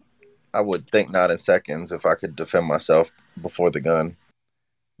would think not in seconds if I could defend myself before the gun.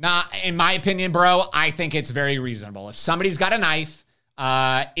 Nah, in my opinion, bro, I think it's very reasonable. If somebody's got a knife,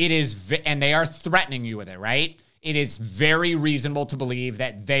 and they are threatening you with it, right? it is very reasonable to believe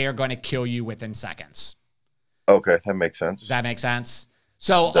that they are going to kill you within seconds. Okay, that makes sense. Does that make sense?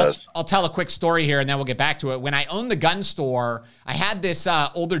 So I'll tell a quick story here and then we'll get back to it. When I owned the gun store, I had this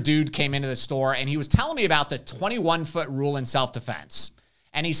older dude came into the store and he was telling me about the 21-foot rule in self-defense.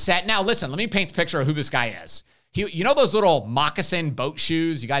 And he said, now listen, let me paint the picture of who this guy is. You know those little moccasin boat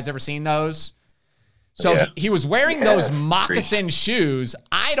shoes? You guys ever seen those? So Yeah. he was wearing those Yes. moccasin shoes.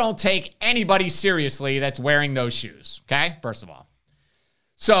 I don't take anybody seriously that's wearing those shoes, okay? First of all.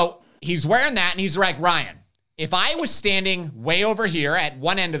 So he's wearing that and he's like, Ryan, if I was standing way over here at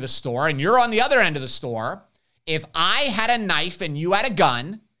one end of the store and you're on the other end of the store, if I had a knife and you had a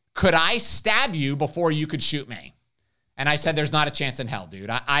gun, could I stab you before you could shoot me? And I said, there's not a chance in hell,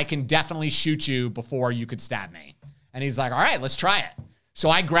 dude. I can definitely shoot you before you could stab me. And he's like, all right, let's try it. So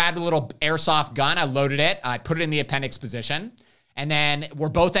I grabbed a little airsoft gun. I loaded it. I put it in the appendix position. And then we're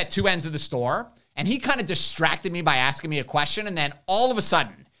both at two ends of the store. And he kind of distracted me by asking me a question. And then all of a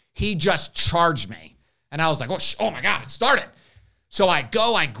sudden, he just charged me. And I was like, oh my God, it started. So I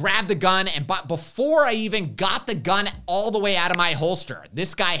grab the gun. And but before I even got the gun all the way out of my holster,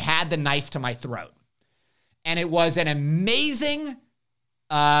 this guy had the knife to my throat. And it was an amazing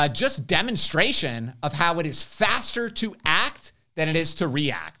just demonstration of how it is faster to act than it is to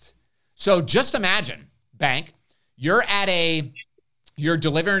react. So just imagine, Bank, you're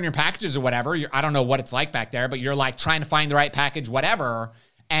delivering your packages or whatever. I don't know what it's like back there, but you're like trying to find the right package, whatever.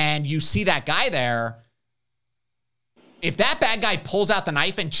 And you see that guy there. If that bad guy pulls out the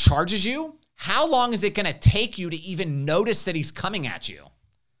knife and charges you, how long is it going to take you to even notice that he's coming at you?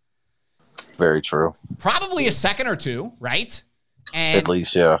 Very true. Probably a second or two, right? And At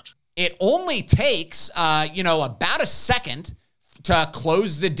least, yeah. it only takes, about a second to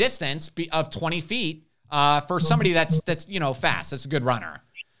close the distance of 20 feet for somebody that's fast. That's a good runner.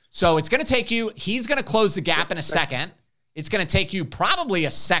 So it's going to take you, he's going to close the gap in a second. It's going to take you probably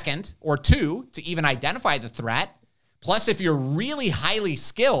a second or two to even identify the threat. Plus, if you're really highly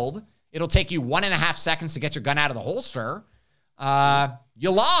skilled, it'll take you 1.5 seconds to get your gun out of the holster.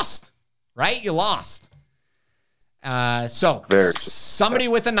 You lost, right? You lost. So somebody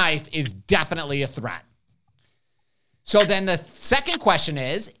with a knife is definitely a threat. So then the second question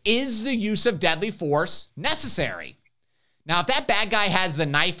is the use of deadly force necessary? Now, if that bad guy has the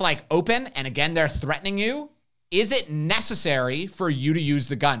knife like open and again, they're threatening you, is it necessary for you to use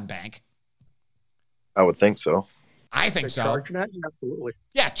the gun, Bank? I would think so. I think so. Charging at you? Absolutely.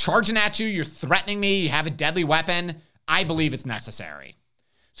 Yeah, charging at you, you're threatening me, you have a deadly weapon. I believe it's necessary.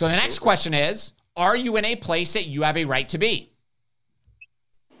 So the next question is, are you in a place that you have a right to be?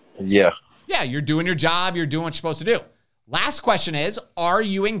 Yeah. Yeah, you're doing your job, you're doing what you're supposed to do. Last question is, are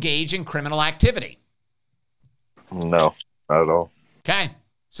you engaged in criminal activity? No, not at all. Okay.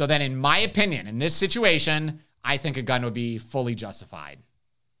 So then in my opinion, in this situation, I think a gun would be fully justified.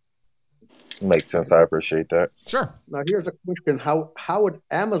 Makes sense. I appreciate that. Sure. Now, here's a question. How would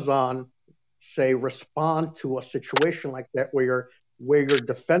Amazon, say, respond to a situation like that where you're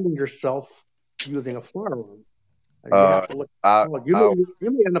defending yourself using a firearm? You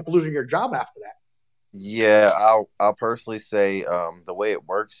may end up losing your job after that. Yeah, I'll personally say the way it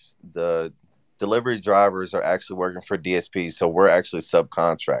works, the delivery drivers are actually working for DSP, so we're actually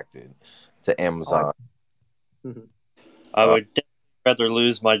subcontracted to Amazon. I would definitely rather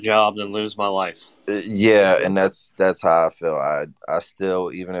lose my job than lose my life. Yeah, and that's how I feel. I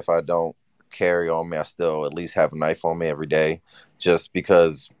still, even if I don't carry on me, I still at least have a knife on me every day, just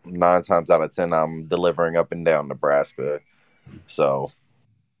because 9 times out of 10 I'm delivering up and down Nebraska. So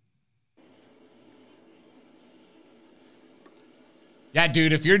yeah,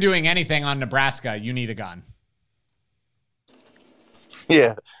 dude, if you're doing anything on Nebraska, you need a gun.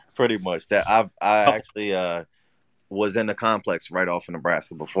 yeah, pretty much. That I actually was in the complex right off in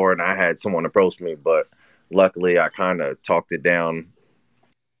Nebraska before, and I had someone approach me, but luckily I kind of talked it down.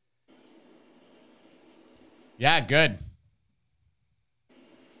 Yeah, good.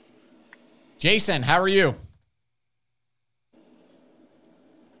 Jason, how are you?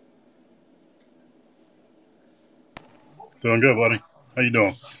 Doing good, buddy. How you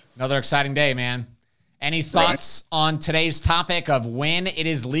doing? Another exciting day, man. Any thoughts on today's topic of when it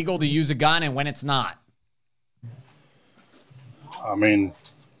is legal to use a gun and when it's not? I mean,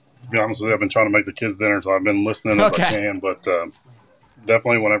 to be honest with you, I've been trying to make the kids dinner, so I've been listening as I can. But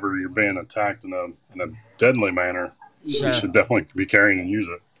definitely, whenever you're being attacked in a deadly manner, you should definitely be carrying and use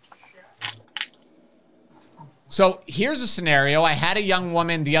it. So here's a scenario. I had a young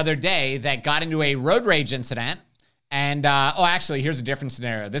woman the other day that got into a road rage incident. And, actually, here's a different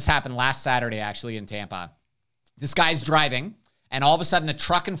scenario. This happened last Saturday, actually, in Tampa. This guy's driving, and all of a sudden, the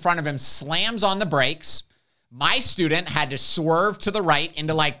truck in front of him slams on the brakes. My student had to swerve to the right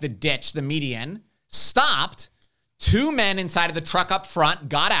into like the ditch, the median, stopped. 2 men inside of the truck up front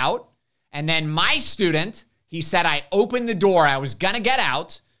got out. And then my student, he said, I opened the door. I was going to get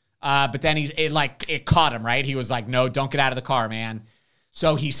out. But then it caught him, right? He was like, no, don't get out of the car, man.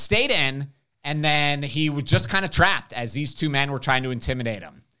 So he stayed in, and then he was just kind of trapped as these 2 men were trying to intimidate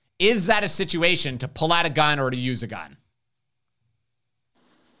him. Is that a situation to pull out a gun or to use a gun?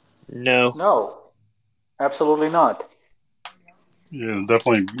 No, absolutely not. Yeah,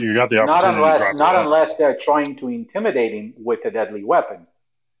 definitely. You got the opportunity. Not unless they're trying to intimidate him with a deadly weapon,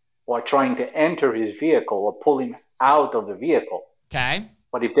 or trying to enter his vehicle or pull him out of the vehicle. Okay.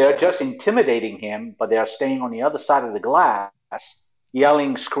 But if they're just intimidating him, but they are staying on the other side of the glass,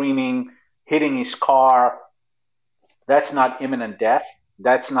 yelling, screaming, hitting his car, that's not imminent death.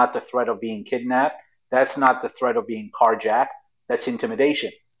 That's not the threat of being kidnapped. That's not the threat of being carjacked. That's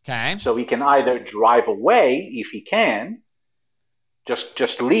intimidation. Okay. So he can either drive away if he can,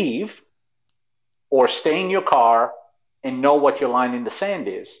 just leave, or stay in your car and know what your line in the sand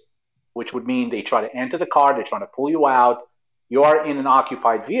is, which would mean they try to enter the car, they're trying to pull you out. You are in an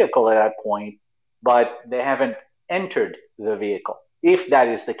occupied vehicle at that point, but they haven't entered the vehicle, if that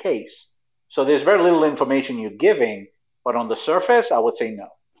is the case. So there's very little information you're giving, but on the surface, I would say no.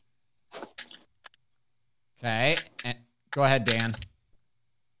 Okay. And go ahead, Dan.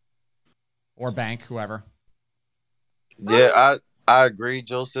 Or Bank, whoever. Yeah, I agree,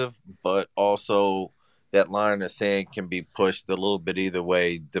 Joseph, but also that line of sand can be pushed a little bit either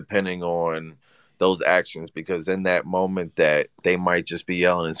way, depending on those actions, because in that moment that they might just be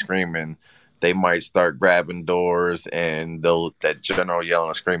yelling and screaming, they might start grabbing doors, and that general yelling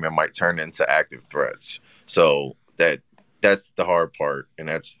and screaming might turn into active threats. So that's the hard part, and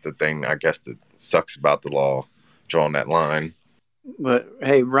that's the thing, I guess, that sucks about the law, drawing that line. But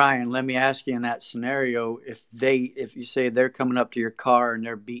hey, Ryan, let me ask you in that scenario, if you say they're coming up to your car and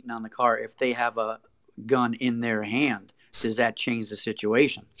they're beating on the car, if they have a gun in their hand, does that change the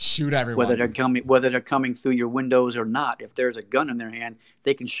situation? Shoot everyone. Whether they're coming through your windows or not. If there's a gun in their hand,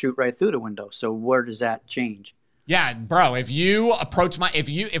 they can shoot right through the window. So where does that change? Yeah, bro, if you approach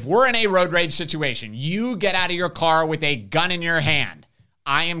if we're in a road rage situation, you get out of your car with a gun in your hand,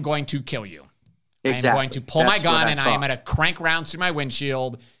 I am going to kill you. Exactly. I am going to pull my gun and I am going to crank rounds through my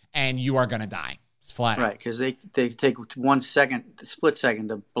windshield, and you are going to die. It's flat out. Right, because they take 1 second, split second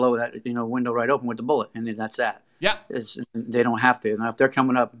to blow that window right open with the bullet, and then that's that. Yeah. They don't have to. Now, if they're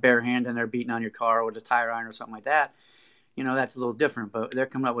coming up bare hand and they're beating on your car with a tire iron or something like that, that's a little different. But if they're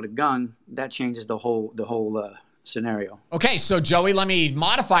coming up with a gun, that changes the whole scenario. Okay, so Joey, let me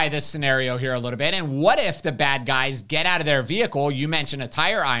modify this scenario here a little bit. And what if the bad guys get out of their vehicle? You mentioned a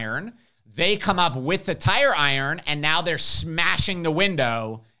tire iron. They come up with the tire iron, and now they're smashing the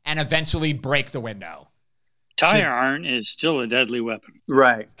window and eventually break the window. Tire iron is still a deadly weapon.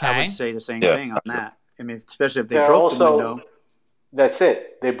 Right. Okay. I would say the same thing on that. I mean, especially if they broke the window. That's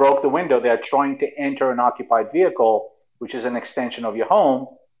it. They broke the window. They're trying to enter an occupied vehicle, which is an extension of your home.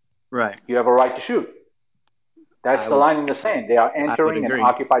 Right. You have a right to shoot. That's the line in the sand. They are entering an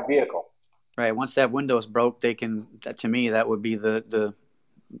occupied vehicle. Right. Once that window is broke, to me, that would be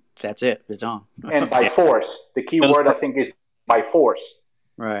that's it. It's on. And by force. The key word, I think, is by force.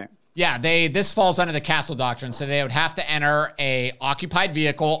 Right. Yeah, this falls under the Castle Doctrine, so they would have to enter a occupied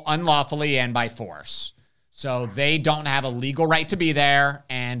vehicle unlawfully and by force. So they don't have a legal right to be there,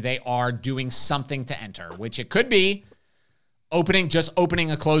 and they are doing something to enter, which it could be just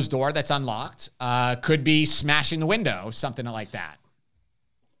opening a closed door that's unlocked. Could be smashing the window, something like that.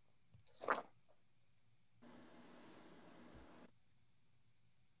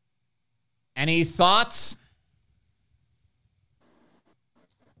 Any thoughts?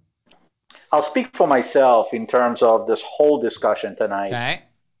 I'll speak for myself in terms of this whole discussion tonight. Okay.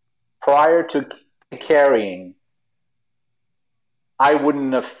 Prior to carrying, I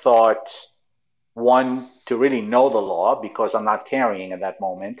wouldn't have thought, one, to really know the law, because I'm not carrying at that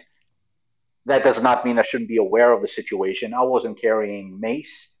moment. That does not mean I shouldn't be aware of the situation. I wasn't carrying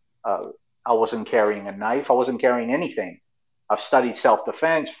mace. I wasn't carrying a knife. I wasn't carrying anything. I've studied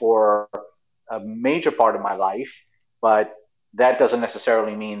self-defense for a major part of my life, but that doesn't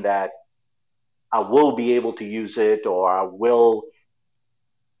necessarily mean that I will be able to use it, or I will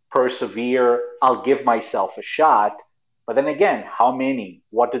persevere. I'll give myself a shot. But then again, how many?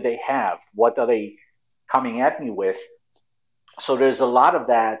 What do they have? What are they coming at me with? So there's a lot of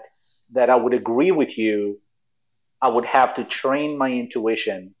that I would agree with you. I would have to train my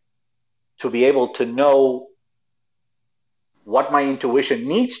intuition to be able to know what my intuition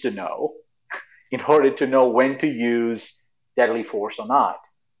needs to know in order to know when to use deadly force or not.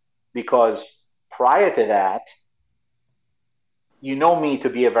 Because prior to that, you know me to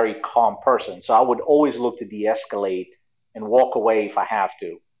be a very calm person. So I would always look to de-escalate and walk away if I have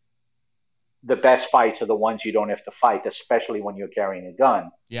to. The best fights are the ones you don't have to fight, especially when you're carrying a gun.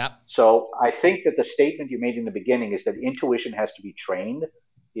 Yeah. So I think that the statement you made in the beginning is that intuition has to be trained.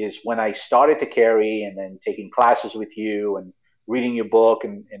 Is when I started to carry and then taking classes with you and reading your book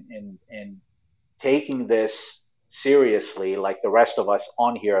and taking this seriously like the rest of us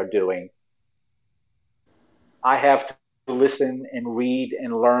on here are doing, I have to listen and read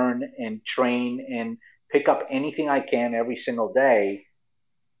and learn and train and pick up anything I can every single day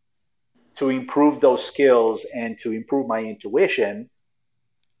to improve those skills and to improve my intuition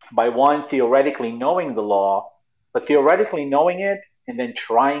by, one, theoretically knowing the law, but theoretically knowing it and then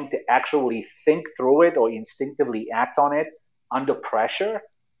trying to actually think through it or instinctively act on it under pressure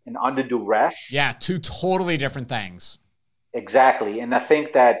and under duress. Yeah, two totally different things. Exactly. And I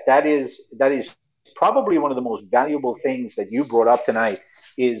think that is probably one of the most valuable things that you brought up tonight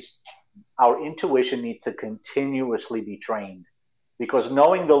is our intuition needs to continuously be trained. Because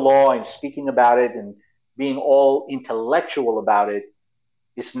knowing the law and speaking about it and being all intellectual about it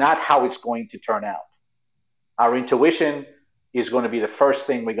is not how it's going to turn out. Our intuition is going to be the first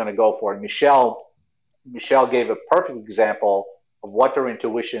thing we're going to go for. And Michelle gave a perfect example of what her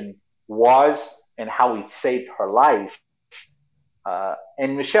intuition was and how it saved her life.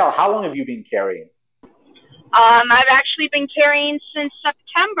 And Michelle, how long have you been carrying? I've actually been carrying since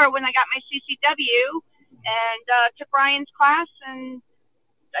September when I got my CCW and took Ryan's class. And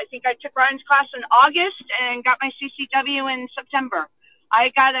I think I took Ryan's class in August and got my CCW in September. I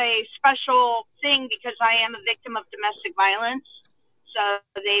got a special thing because I am a victim of domestic violence. So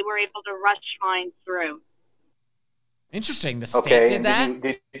they were able to rush mine through. Interesting. The state did that?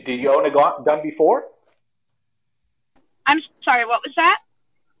 Did you own a gun before? I'm sorry, what was that?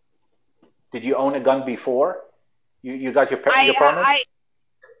 Did you own a gun before? You got your permit?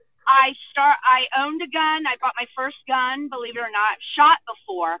 I owned a gun. I bought my first gun, believe it or not. Shot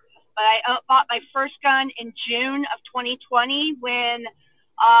before, but I bought my first gun in June of 2020 when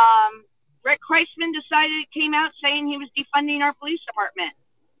Rick Kreisman came out saying he was defunding our police department.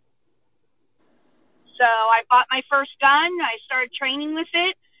 So I bought my first gun. I started training with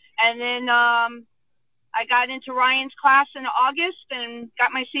it, and then I got into Ryan's class in August and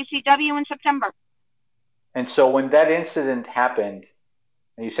got my CCW in September. And so when that incident happened,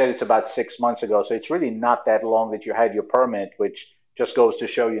 and you said it's about 6 months ago, so it's really not that long that you had your permit, which just goes to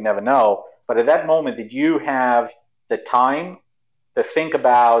show you never know. But at that moment, did you have the time to think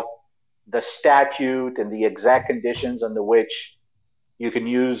about the statute and the exact conditions under which you can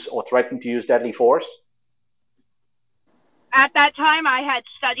use or threaten to use deadly force? At that time, I had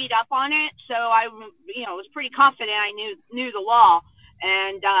studied up on it, so I, was pretty confident I knew the law.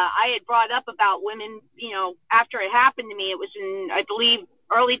 And I had brought up about women, after it happened to me. It was in, I believe,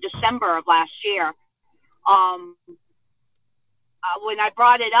 early December of last year. When I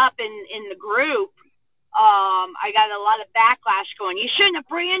brought it up in the group, I got a lot of backlash going, you shouldn't have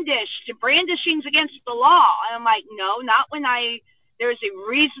brandished. Brandishing's against the law. And I'm like, no, not when there's a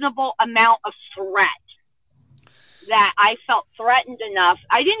reasonable amount of threat. That I felt threatened enough.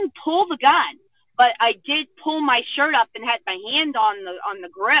 I didn't pull the gun, but I did pull my shirt up and had my hand on the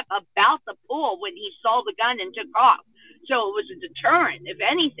grip about to pull when he saw the gun and took off. So it was a deterrent, if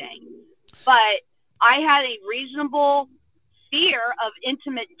anything. But I had a reasonable fear of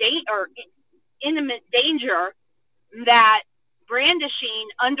intimate danger that brandishing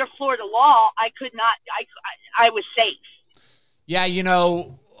under Florida law, I was safe. Yeah,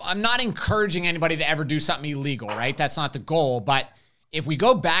 I'm not encouraging anybody to ever do something illegal, right? That's not the goal. But if we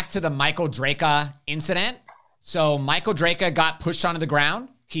go back to the Michael Draka incident, so Michael Draka got pushed onto the ground.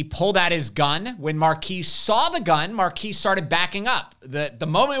 He pulled out his gun. When Marquise saw the gun, Marquise started backing up. The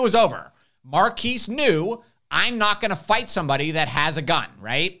moment it was over, Marquise knew, I'm not going to fight somebody that has a gun,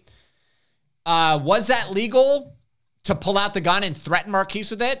 right? Was that legal to pull out the gun and threaten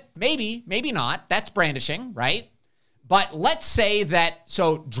Marquise with it? Maybe, maybe not. That's brandishing, right? But let's say that,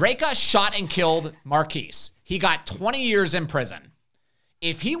 so Draka shot and killed Marquise. He got 20 years in prison.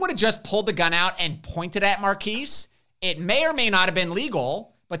 If he would have just pulled the gun out and pointed at Marquise, it may or may not have been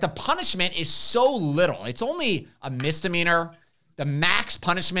legal, but the punishment is so little. It's only a misdemeanor. The max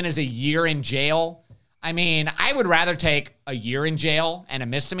punishment is a year in jail. I mean, I would rather take a year in jail and a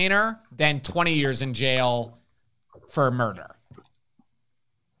misdemeanor than 20 years in jail for murder.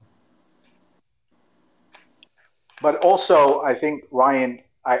 But also, I think, Ryan,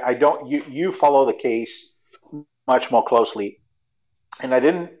 I don't. You follow the case much more closely, and I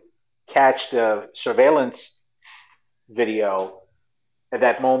didn't catch the surveillance video at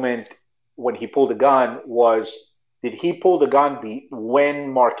that moment. when he pulled the gun was, did he pull the gun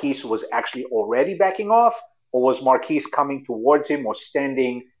when Marquise was actually already backing off, or was Marquise coming towards him or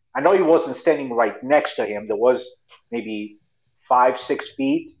standing? I know he wasn't standing right next to him. There was maybe 5-6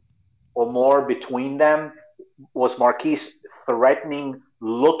 feet or more between them. Was Marquise threatening,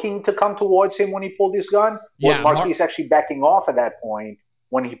 looking to come towards him when he pulled his gun? Was Marquise actually backing off at that point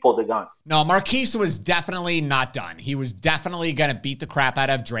when he pulled the gun? No, Marquise was definitely not done. He was definitely going to beat the crap out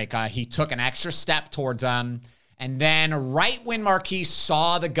of Draka. He took an extra step towards him. And then right when Marquise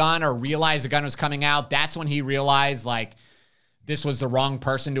saw the gun or realized the gun was coming out, that's when he realized, like, this was the wrong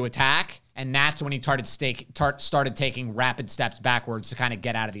person to attack. And that's when he started taking rapid steps backwards to kind of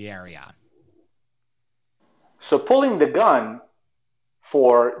get out of the area. So pulling the gun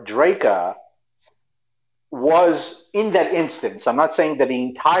for Draka was, in that instance, I'm not saying that the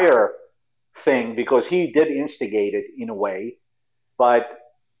entire thing, because he did instigate it in a way, but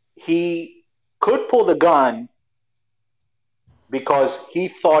he could pull the gun because he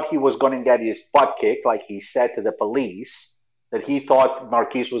thought he was going to get his butt kicked, like he said to the police, that he thought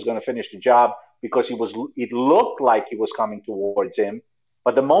Marquise was going to finish the job because it looked like he was coming towards him.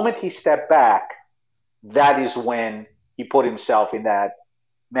 But the moment he stepped back, that is when he put himself in that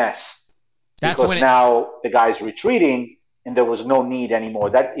mess. Because now the guy's retreating and there was no need anymore.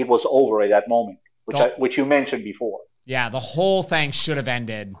 That it was over at that moment, which you mentioned before. Yeah, the whole thing should have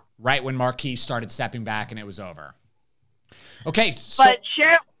ended right when Marquise started stepping back and it was over. Okay, so... But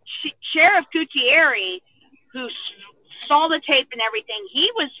Sheriff Gutierrez, who saw the tape and everything, he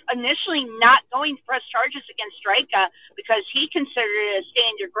was initially not going to press charges against Draka because he considered it a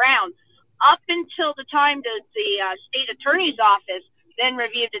stand your ground. Up until the time the state attorney's office then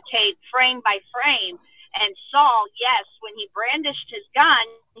reviewed the tape frame by frame and saw, yes, when he brandished his gun,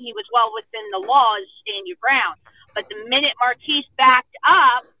 he was well within the law as stand your ground. But the minute Marquise backed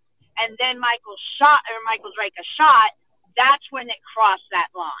up and then Michael Draka shot, that's when it crossed that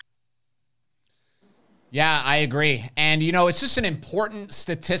line. Yeah, I agree. And, it's just an important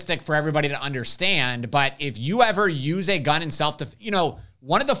statistic for everybody to understand. But if you ever use a gun in self-defense,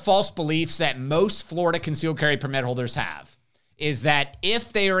 one of the false beliefs that most Florida concealed carry permit holders have is that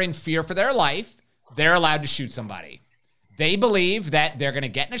if they are in fear for their life, they're allowed to shoot somebody. They believe that they're going to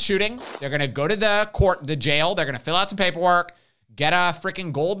get in a shooting, they're going to go to the jail, they're going to fill out some paperwork, get a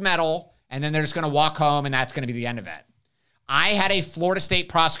freaking gold medal, and then they're just going to walk home and that's going to be the end of it. I had a Florida State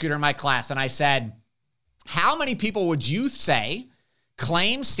prosecutor in my class and I said, how many people would you say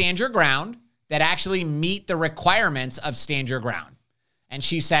claim stand your ground that actually meet the requirements of stand your ground? And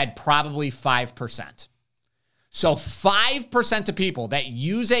she said probably 5%. So 5% of people that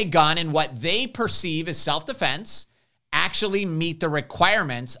use a gun in what they perceive as self-defense actually meet the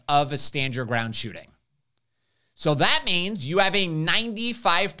requirements of a stand your ground shooting. So that means you have a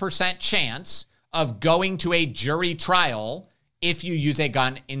 95% chance of going to a jury trial if you use a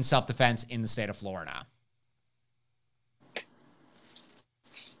gun in self-defense in the state of Florida.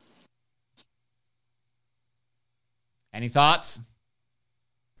 Any thoughts?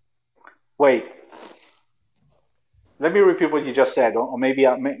 Wait. Let me repeat what you just said, or maybe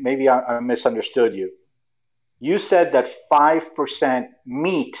I misunderstood you. You said that 5%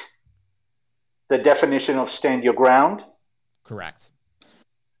 meet the definition of stand your ground? Correct.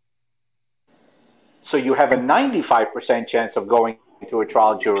 So you have a 95% chance of going to a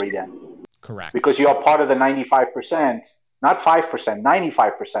trial jury then? Correct. Because you are part of the 95%, not 5%,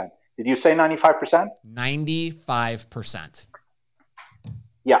 95%. Did you say 95%? 95%.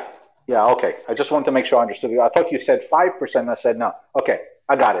 Yeah, okay. I just wanted to make sure I understood you. I thought you said 5%. I said no. Okay,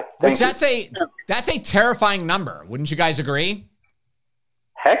 I got it. That's a terrifying number. Wouldn't you guys agree?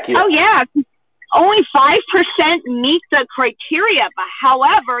 Heck yeah. Oh, yeah. Only 5% meet the criteria. But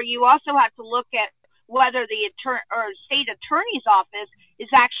however, you also have to look at whether the state attorney's office is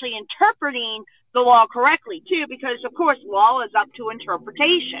actually interpreting the law correctly, too, because, of course, law is up to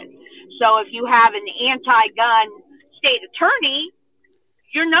interpretation. So if you have an anti-gun state attorney,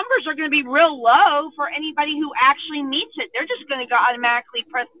 your numbers are going to be real low for anybody who actually meets it. They're just going to go automatically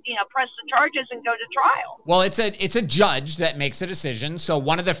press the charges and go to trial. Well, it's a judge that makes a decision. So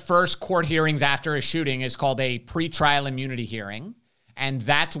one of the first court hearings after a shooting is called a pretrial immunity hearing. And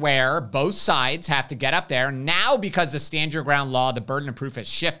that's where both sides have to get up there. Now, because the stand your ground law, the burden of proof has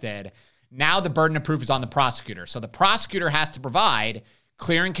shifted. Now the burden of proof is on the prosecutor. So the prosecutor has to provide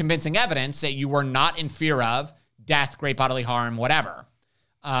clear and convincing evidence that you were not in fear of death, great bodily harm, whatever.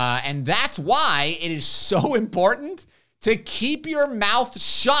 And that's why it is so important to keep your mouth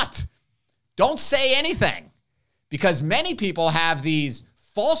shut. Don't say anything, because many people have these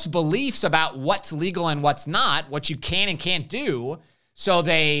false beliefs about what's legal and what's not, what you can and can't do. So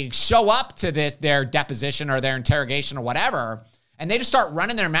they show up to their deposition or their interrogation or whatever, and they just start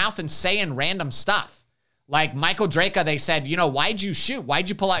running their mouth and saying random stuff. Like Michael Draka, they said, why'd you shoot? Why'd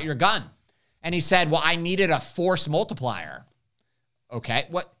you pull out your gun? And he said, well, I needed a force multiplier. Okay,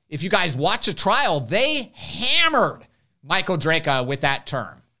 what? If you guys watch a trial, they hammered Michael Draka with that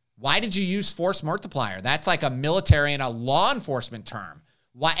term. Why did you use force multiplier? That's like a military and a law enforcement term.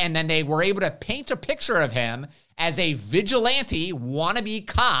 Why? And then they were able to paint a picture of him as a vigilante, wannabe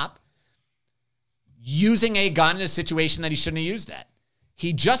cop using a gun in a situation that he shouldn't have used it.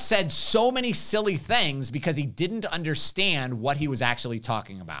 He just said so many silly things because he didn't understand what he was actually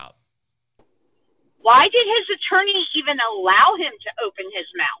talking about. Why did his attorney even allow him to open his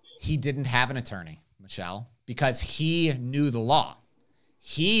mouth? He didn't have an attorney, Michelle, because he knew the law.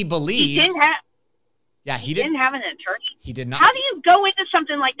 He believed. He didn't have. Yeah, he didn't have an attorney. He did not. How do you go into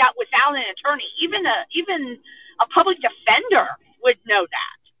something like that without an attorney? Even a public defender would know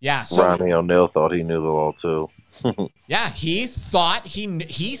that. Yeah. So Ronnie O'Neal thought he knew the law too. Yeah, he thought he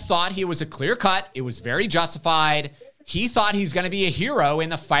was a clear cut. It was very justified. He thought he's going to be a hero in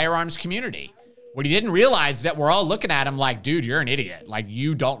the firearms community. What he didn't realize is that we're all looking at him like, dude, you're an idiot. Like,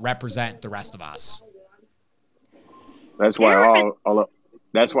 you don't represent the rest of us. That's why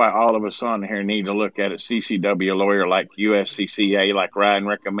that's why all of us on here need to look at a CCW lawyer like USCCA, like Ryan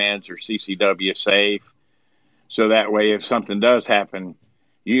recommends, or CCW Safe. So that way, if something does happen,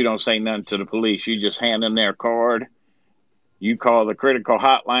 you don't say nothing to the police. You just hand them their card. You call the critical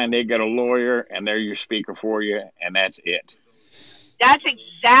hotline. They get a lawyer, and they're your speaker for you, and that's it. That's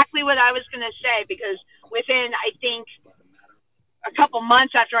exactly what I was going to say, because within, I think, a couple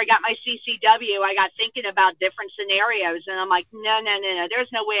months after I got my CCW, I got thinking about different scenarios, and I'm like, no. There's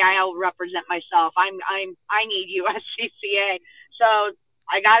no way I'll represent myself. I need USCCA. So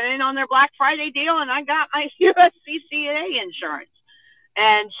I got in on their Black Friday deal, and I got my USCCA insurance.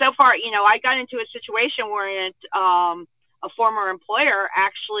 And so far, I got into a situation where a former employer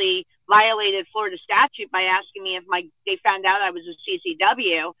actually violated Florida statute by asking me if they found out I was a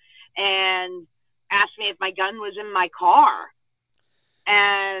CCW and asked me if my gun was in my car.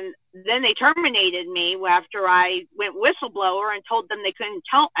 And then they terminated me after I went whistleblower and told them they couldn't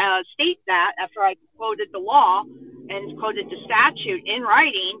state that after I quoted the law and quoted the statute in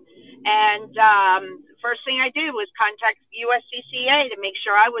writing. And first thing I did was contact USCCA to make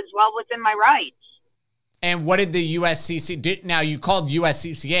sure I was well within my rights. And what did the USCCA... Now, you called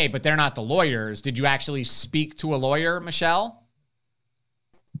USCCA, but they're not the lawyers. Did you actually speak to a lawyer, Michelle?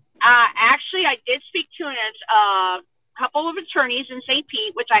 Actually, I did speak to a couple of attorneys in St.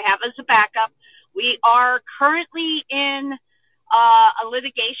 Pete, which I have as a backup. We are currently in a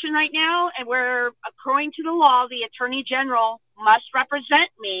litigation right now, and according to the law, the Attorney General must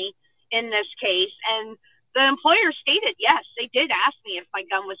represent me in this case. And the employer stated, yes, they did ask me if my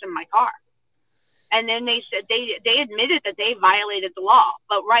gun was in my car. And then they said they admitted that they violated the law.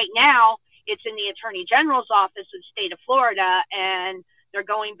 But right now, it's in the Attorney General's office in the state of Florida, and they're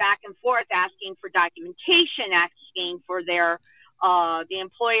going back and forth asking for documentation, asking for their the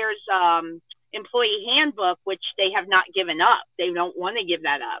employer's employee handbook, which they have not given up. They don't want to give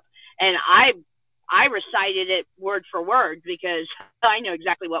that up. And I recited it word for word because I know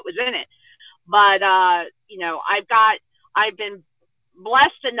exactly what was in it. But I've been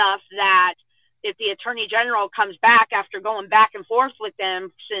blessed enough that if the Attorney General comes back after going back and forth with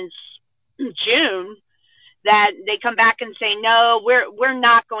them since June, that they come back and say, no, we're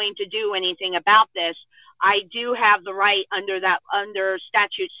not going to do anything about this. I do have the right under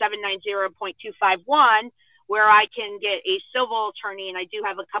statute 790.251, where I can get a civil attorney, and I do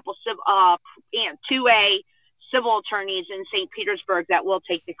have a couple 2A civil attorneys in St. Petersburg that will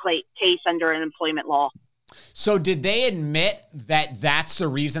take the case under an employment law. So did they admit that that's the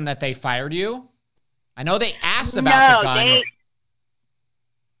reason that they fired you? I know they asked about the gun.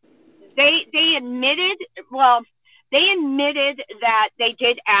 They admitted that they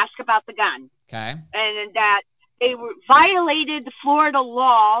did ask about the gun. Okay. And that they violated the Florida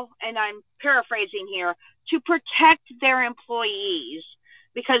law, and I'm paraphrasing here, to protect their employees,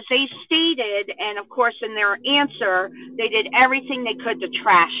 because they stated, and of course in their answer, they did everything they could to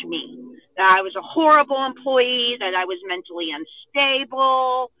trash me. That I was a horrible employee, that I was mentally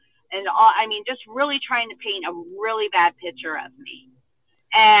unstable, and just really trying to paint a really bad picture of me.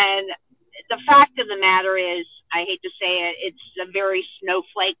 And the fact of the matter is, I hate to say it, it's a very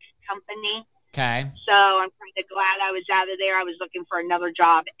snowflake company. Okay. So I'm kind of glad I was out of there. I was looking for another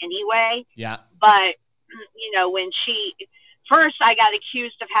job anyway. Yeah. But, when first I got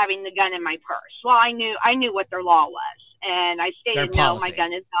accused of having the gun in my purse. Well, I knew what their law was. And I stated, no, my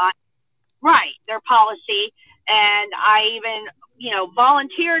gun is not. Right. Their policy. And I even,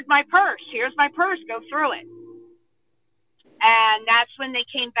 volunteered my purse. Here's my purse. Go through it. And that's when they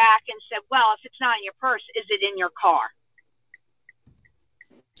came back and said, well, if it's not in your purse, is it in your car?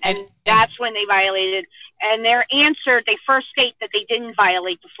 And that's when they violated. And their answer, they first state that they didn't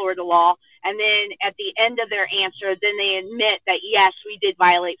violate the Florida law. And then at the end of their answer, then they admit that, yes, we did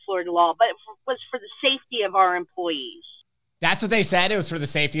violate Florida law, but it was for the safety of our employees. That's what they said? It was for the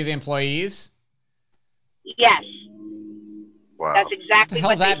safety of the employees? Yes. Wow. That's exactly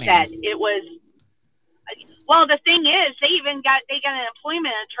what they said. It was, well, the thing is, they got an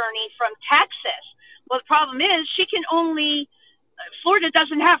employment attorney from Texas. Well, the problem is Florida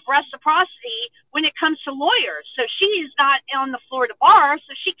doesn't have reciprocity when it comes to lawyers. So she's not on the Florida bar,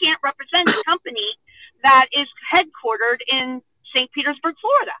 so she can't represent a company that is headquartered in St. Petersburg,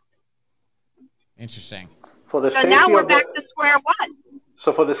 Florida. Interesting. So now we're back to square one.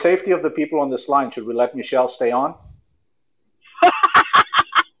 So for the safety of the people on this line, should we let Michelle stay on?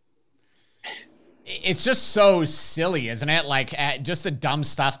 It's just so silly, isn't it? Like just the dumb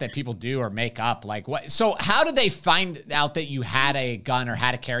stuff that people do or make up. Like what? So how did they find out that you had a gun or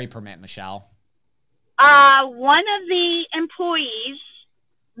had a carry permit, Michelle? One of the employees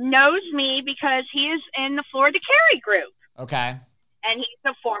knows me because he is in the Florida Carry Group. Okay. And he's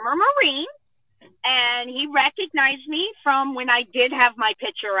a former Marine. And he recognized me from when I did have my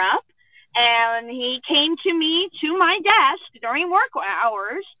picture up. And he came to me to my desk during work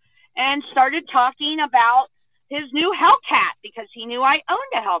hours and started talking about his new Hellcat because he knew I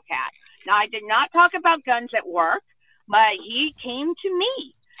owned a Hellcat. Now, I did not talk about guns at work, but he came to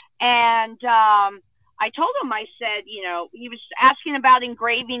me. And I told him, I said, he was asking about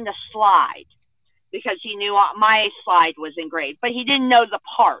engraving the slide because he knew my slide was engraved, but he didn't know the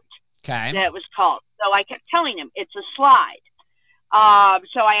part that it was called. So I kept telling him, it's a slide.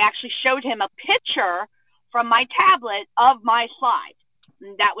 So I actually showed him a picture from my tablet of my slide.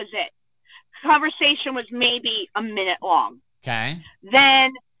 And that was it. Conversation was maybe a minute long. Okay.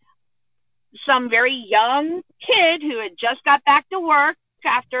 Then some very young kid who had just got back to work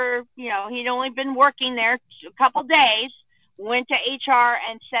after, he'd only been working there a couple days, went to HR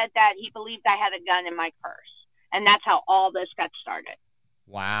and said that he believed I had a gun in my purse. And that's how all this got started.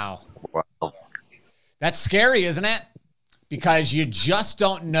 Wow. That's scary, isn't it? Because you just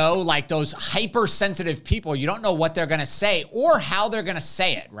don't know, like those hypersensitive people, you don't know what they're going to say or how they're going to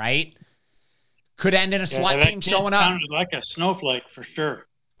say it, right? Could end in a SWAT team showing up. Sounded like a snowflake for sure.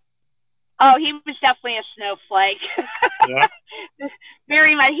 Oh, he was definitely a snowflake. Yeah.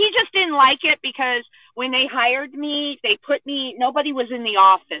 Very much. He just didn't like it because when they hired me, nobody was in the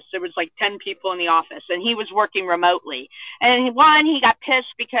office. There was like 10 people in the office and he was working remotely. And he got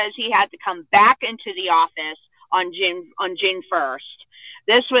pissed because he had to come back into the office on June 1st.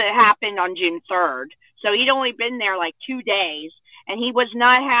 This would have happened on June 3rd. So he'd only been there like 2 days and he was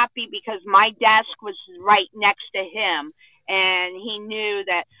not happy because my desk was right next to him. And he knew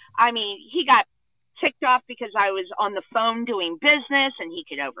that, he got ticked off because I was on the phone doing business and he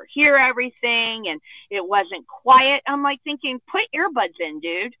could overhear everything and it wasn't quiet. I'm like thinking, put earbuds in,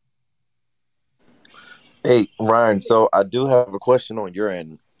 dude. Hey, Ryan, so I do have a question on your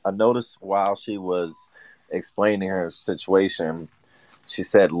end. I noticed while she was explaining her situation, she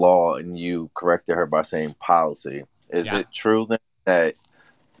said law and you corrected her by saying policy. Is it true then that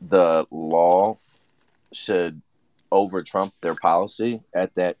the law should over trump their policy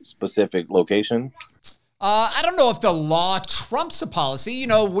at that specific location? I don't know if the law trumps a policy.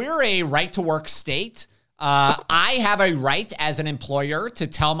 We're a right to work state. I have a right as an employer to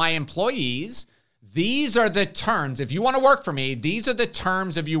tell my employees, these are the terms. If you want to work for me, these are the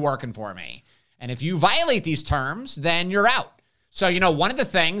terms of you working for me. And if you violate these terms, then you're out. So, one of the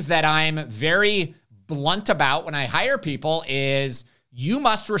things that I'm very blunt about when I hire people is you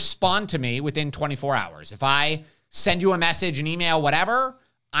must respond to me within 24 hours. If I send you a message, an email, whatever,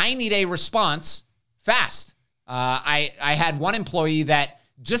 I need a response fast. I had one employee that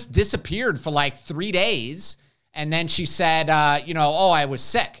just disappeared for like 3 days. And then she said, I was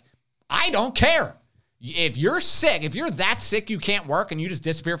sick. I don't care. If you're sick, if you're that sick you can't work and you just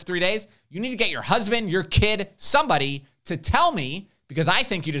disappear for 3 days, you need to get your husband, your kid, somebody to tell me because I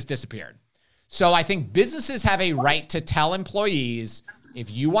think you just disappeared. So I think businesses have a right to tell employees, if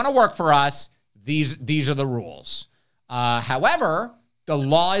you want to work for us, these are the rules. However, the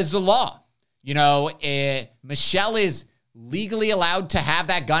law is the law. Michelle is legally allowed to have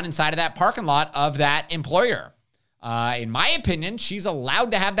that gun inside of that parking lot of that employer. In my opinion, she's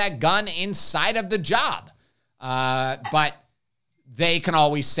allowed to have that gun inside of the job. But they can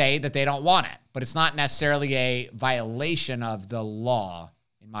always say that they don't want it. But it's not necessarily a violation of the law,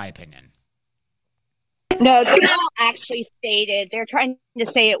 in my opinion. No, they're not actually stated. They're trying to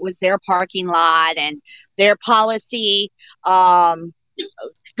say it was their parking lot and their policy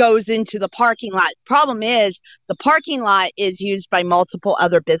goes into the parking lot. Problem is, the parking lot is used by multiple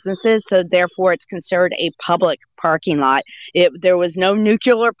other businesses, so therefore it's considered a public parking lot. There was no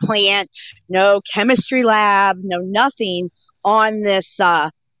nuclear plant, no chemistry lab, no nothing on this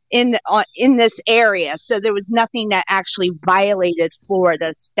in this area. So there was nothing that actually violated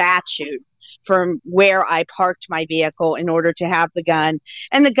Florida statute from where I parked my vehicle in order to have the gun.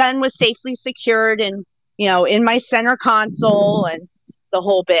 And the gun was safely secured and, in my center console and the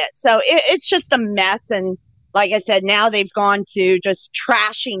whole bit. So it's just a mess. And like I said, now they've gone to just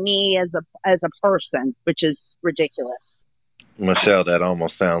trashing me as a person, which is ridiculous. Michelle, that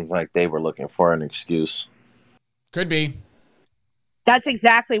almost sounds like they were looking for an excuse. Could be. That's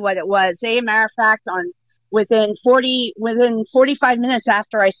exactly what it was. As a matter of fact, within 45 minutes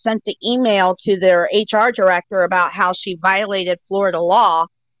after I sent the email to their HR director about how she violated Florida law,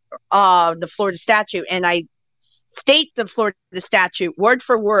 the Florida statute, and I state the Florida statute word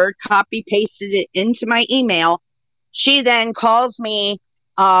for word, copy pasted it into my email. She then calls me,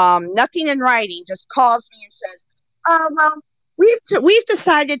 nothing in writing, just calls me and says, well, we've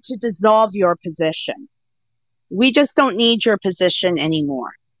decided to dissolve your position. We just don't need your position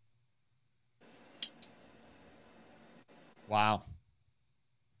anymore. Wow.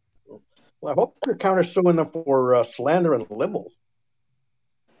 Well, I hope you're countersuing them for slander and libel.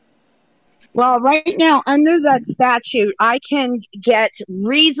 Well, right now, under that statute, I can get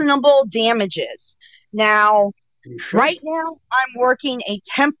reasonable damages. Now, right now, I'm working a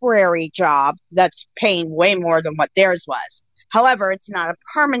temporary job that's paying way more than what theirs was. However, it's not a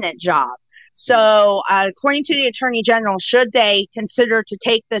permanent job. So, according to the Attorney General, should they consider to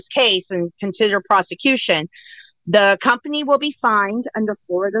take this case and consider prosecution, the company will be fined under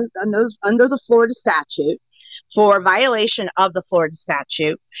the Florida statute for violation of the Florida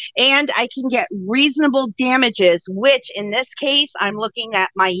statute, and I can get reasonable damages, which in this case, I'm looking at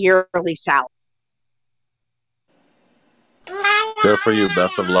my yearly salary. Good for you.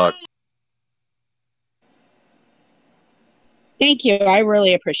 Best of luck. Thank you. I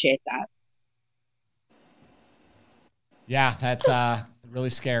really appreciate that. Yeah, that's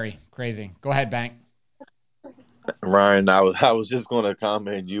really scary. Crazy. Go ahead, Bank. Ryan, I was just going to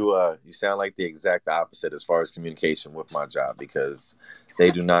comment. You sound like the exact opposite as far as communication with my job, because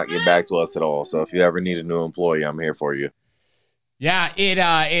they do not get back to us at all. So if you ever need a new employee, I'm here for you. Yeah,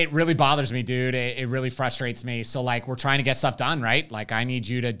 it really bothers me, dude. It really frustrates me. So like, we're trying to get stuff done, right? Like, I need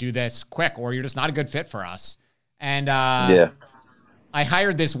you to do this quick, or you're just not a good fit for us. And yeah, I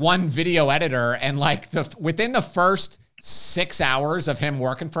hired this one video editor, and like within the first 6 hours of him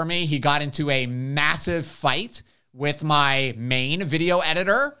working for me, he got into a massive fight with my main video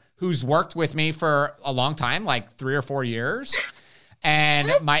editor, who's worked with me for a long time, like 3 or 4 years. And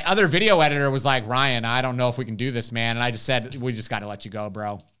my other video editor was like, Ryan, I don't know if we can do this, man. And I just said, we just got to let you go,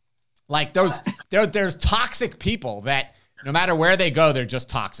 bro. Like there's toxic people that no matter where they go, they're just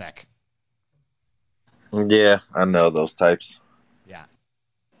toxic. Yeah, I know those types. Yeah.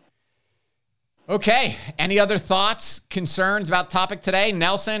 Okay. Any other thoughts, concerns about the topic today?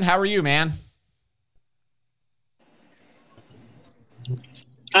 Nelson, how are you, man?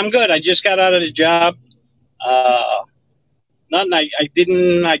 I'm good. I just got out of the job. Nothing.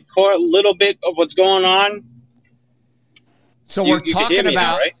 I caught a little bit of what's going on. So we're talking about,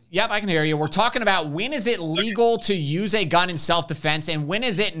 now, right? Yep, I can hear you. We're talking about when is it legal to use a gun in self-defense and when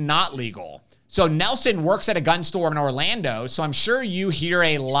is it not legal? So Nelson works at a gun store in Orlando, so I'm sure you hear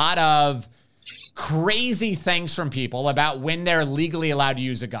a lot of crazy things from people about when they're legally allowed to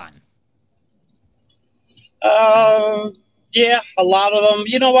use a gun. Yeah, a lot of them.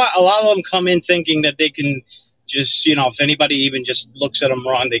 You know what? A lot of them come in thinking that they can just, if anybody even just looks at them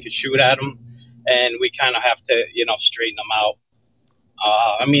wrong, they could shoot at them. And we kind of have to, straighten them out.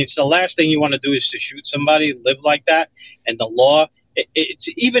 I mean, it's the last thing you want to do is to shoot somebody, live like that. And the law, it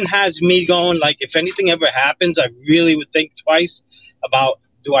even has me going, like, if anything ever happens, I really would think twice about,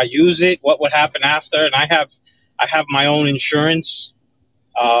 do I use it? What would happen after? And I have my own insurance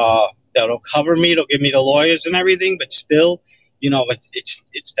that'll cover me. It'll give me the lawyers and everything. But still,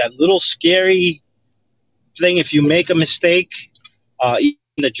 it's that little scary thing. If you make a mistake,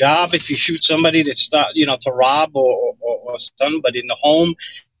 in the job, if you shoot somebody that's to rob or something, but in the home,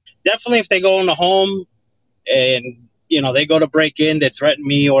 definitely if they go in the home and they go to break in, they threaten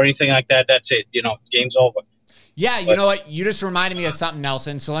me or anything like that, that's it. Game's over. Yeah, you know what? You just reminded me of something,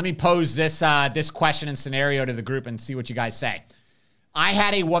 Nelson. So let me pose this question and scenario to the group and see what you guys say. I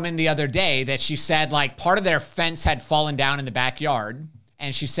had a woman the other day that she said, like, part of their fence had fallen down in the backyard,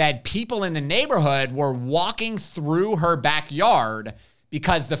 And she said people in the neighborhood were walking through her backyard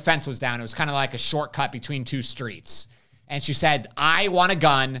because the fence was down. It was kind of like a shortcut between two streets. And she said, I want a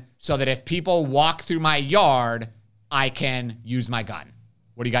gun so that if people walk through my yard, I can use my gun.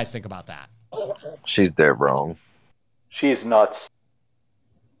 What do you guys think about that? She's dead wrong. She's nuts.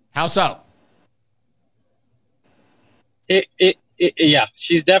 How so? Yeah,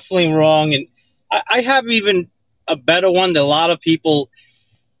 she's definitely wrong. And I have even a better one that a lot of people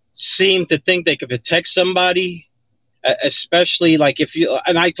seem to think they could protect somebody, especially like if you,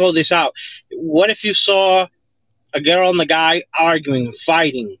 and I throw this out, what if you saw a girl and the guy arguing,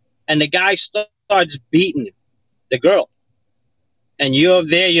 fighting, and the guy starts beating the girl? And you're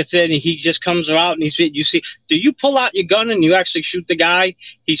there, you're saying he just comes out and you see, do you pull out your gun and you actually shoot the guy?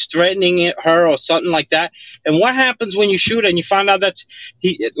 He's threatening her or something like that. And what happens when you shoot and you find out that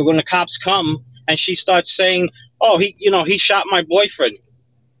when the cops come and she starts saying, oh, he shot my boyfriend.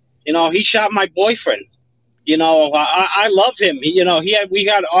 He shot my boyfriend. I love him. We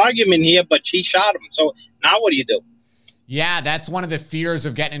got an argument here, but he shot him. So now what do you do? Yeah, that's one of the fears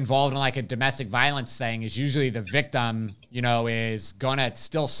of getting involved in like a domestic violence thing is usually the victim, is going to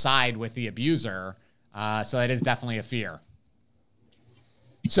still side with the abuser. So that is definitely a fear.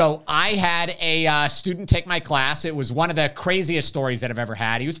 So I had a student take my class. It was one of the craziest stories that I've ever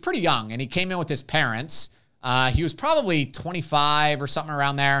had. He was pretty young and he came in with his parents. He was probably 25 or something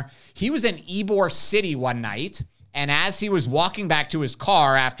around there. He was in Ybor City one night. And as he was walking back to his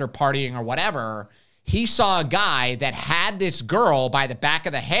car after partying or whatever, he saw a guy that had this girl by the back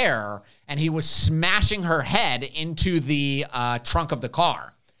of the hair, and he was smashing her head into the trunk of the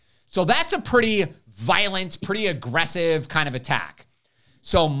car. So that's a pretty violent, pretty aggressive kind of attack.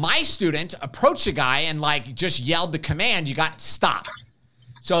 So my student approached the guy and just yelled the command, you got to stop.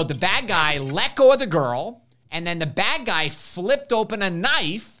 So the bad guy let go of the girl, and then the bad guy flipped open a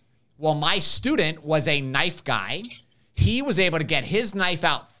knife. Well, my student was a knife guy. He was able to get his knife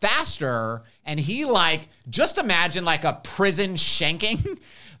out faster, and he just imagine like a prison shanking.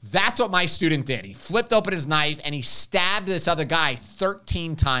 That's what my student did. He flipped open his knife and he stabbed this other guy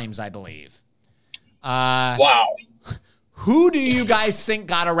 13 times, I believe. Wow. Who do you guys think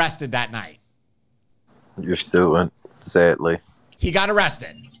got arrested that night? Your student, sadly. He got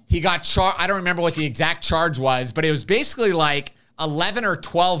arrested. He got charged. I don't remember what the exact charge was, but it was basically 11 or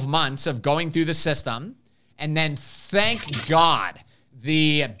 12 months of going through the system. And then, thank God,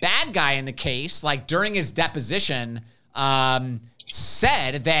 the bad guy in the case, during his deposition,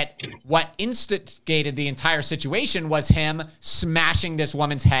 said that what instigated the entire situation was him smashing this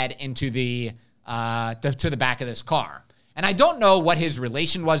woman's head into the back of this car. And I don't know what his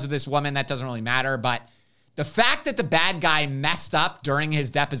relation was with this woman. That doesn't really matter. But the fact that the bad guy messed up during his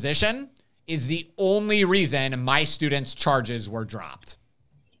deposition is the only reason my student's charges were dropped.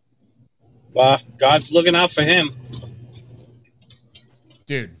 Well, God's looking out for him.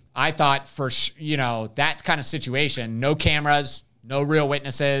 Dude, I thought that kind of situation, no cameras, no real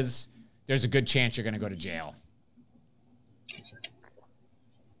witnesses, there's a good chance you're going to go to jail.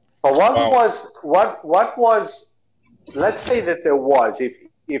 But what was, let's say that there was,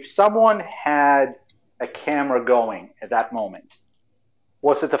 if someone had a camera going at that moment,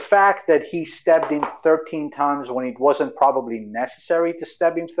 was it the fact that he stabbed him 13 times when it wasn't probably necessary to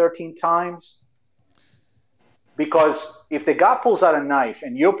stab him 13 times? Because if the guy pulls out a knife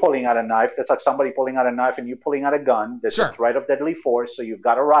and you're pulling out a knife, that's like somebody pulling out a knife and you're pulling out a gun. There's a threat of deadly force, so you've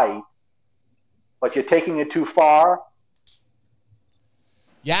got a right. But you're taking it too far.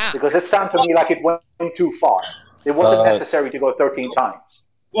 Yeah. Because it sounded to me like it went too far. It wasn't necessary to go 13 times.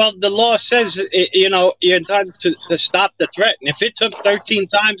 Well, the law says, you're entitled to stop the threat. And if it took 13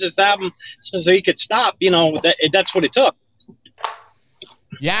 times to stab him so he could stop, that's what it took.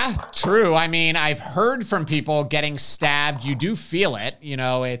 Yeah, true. I mean, I've heard from people getting stabbed. You do feel it.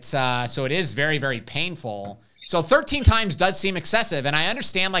 It's so it is very, very painful. So 13 times does seem excessive. And I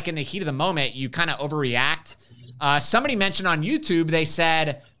understand, in the heat of the moment, you kind of overreact. Somebody mentioned on YouTube, they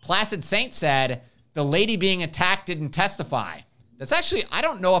said, Placid Saint said, the lady being attacked didn't testify. That's actually, I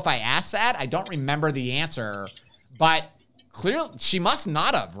don't know if I asked that. I don't remember the answer, but clearly she must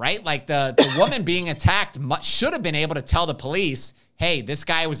not have, right? The woman being attacked should have been able to tell the police, hey, this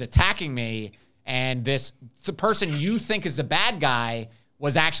guy was attacking me, and the person you think is the bad guy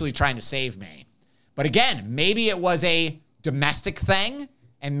was actually trying to save me. But again, maybe it was a domestic thing,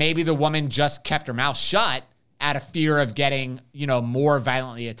 and maybe the woman just kept her mouth shut out of fear of getting, more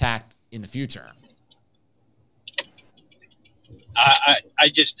violently attacked in the future. I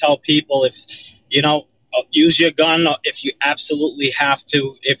just tell people use your gun if you absolutely have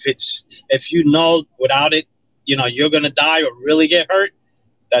to. If you know without it, you're going to die or really get hurt,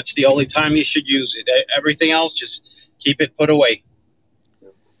 That's the only time you should use it. Everything else, just keep it put away.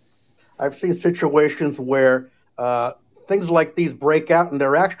 I've seen situations where things like these break out, and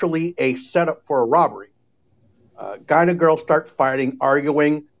they're actually a setup for a robbery. Guy and a girl start fighting,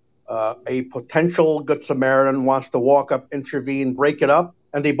 arguing. A potential Good Samaritan wants to walk up, intervene, break it up,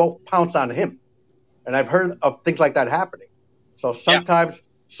 and they both pounce on him. And I've heard of things like that happening. So sometimes,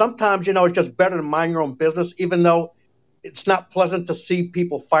 it's just better to mind your own business, even though it's not pleasant to see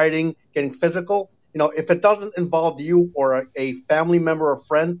people fighting, getting physical. If it doesn't involve you or a family member or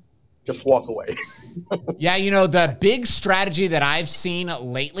friend, just walk away. Yeah, the big strategy that I've seen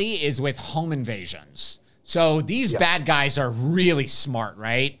lately is with home invasions. So these bad guys are really smart,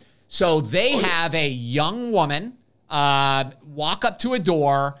 right? So they have a young woman walk up to a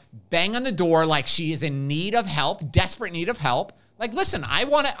door, bang on the door like she is in need of help, desperate need of help. Like, listen, I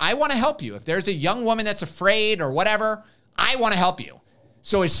want to help you. If there's a young woman that's afraid or whatever, I want to help you.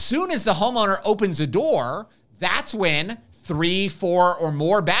 So as soon as the homeowner opens the door, that's when 3, 4, or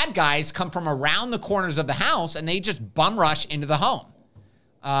more bad guys come from around the corners of the house and they just bum rush into the home.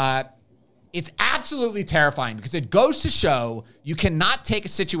 It's absolutely terrifying because it goes to show you cannot take a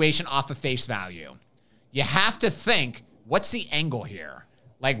situation off of face value. You have to think, what's the angle here?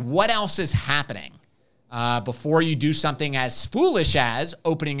 Like, what else is happening before you do something as foolish as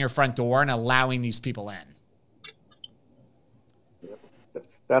opening your front door and allowing these people in?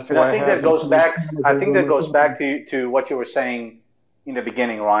 That's why I think that goes back. I think that goes back to what you were saying in the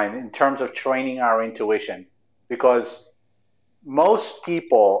beginning, Ryan, in terms of training our intuition, because most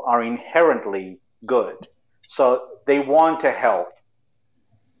people are inherently good, so they want to help,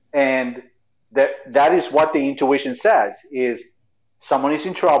 and that is what the intuition says: is someone is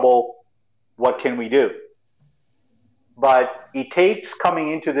in trouble. What can we do? But it takes coming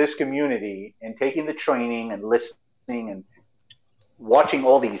into this community and taking the training and listening and watching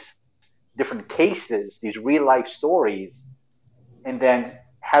all these different cases, these real life stories, and then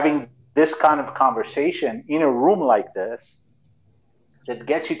having this kind of conversation in a room like this that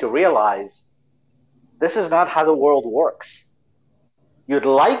gets you to realize this is not how the world works. You'd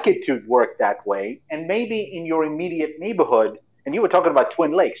like it to work that way, and maybe in your immediate neighborhood, and you were talking about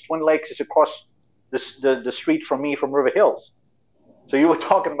Twin Lakes. Twin Lakes is across the street from me from River Hills. So you were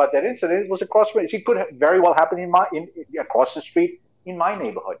talking about that incident. It was across. It could very well happen across the street in my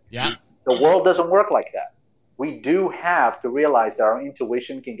neighborhood. Yeah. The world doesn't work like that. We do have to realize that our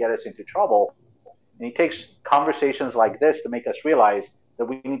intuition can get us into trouble. And it takes conversations like this to make us realize that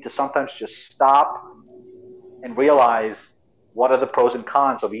we need to sometimes just stop and realize what are the pros and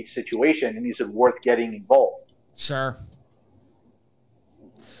cons of each situation, and is it worth getting involved? Sure.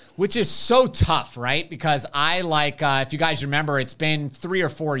 Which is so tough, right? Because if you guys remember, it's been 3 or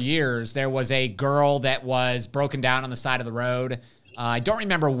 4 years. There was a girl that was broken down on the side of the road. I don't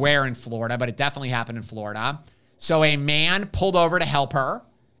remember where in Florida, but it definitely happened in Florida. So a man pulled over to help her.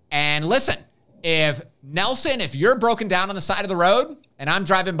 And listen, if you're broken down on the side of the road and I'm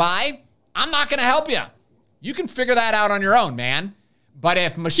driving by, I'm not going to help you. You can figure that out on your own, man. But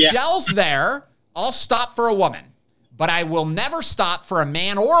if Michelle's there, I'll stop for a woman. But I will never stop for a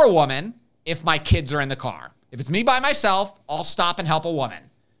man or a woman if my kids are in the car. If it's me by myself, I'll stop and help a woman.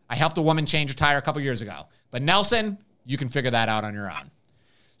 I helped a woman change her tire a couple years ago. But Nelson, you can figure that out on your own.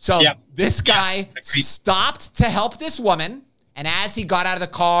 So this guy stopped to help this woman. And as he got out of the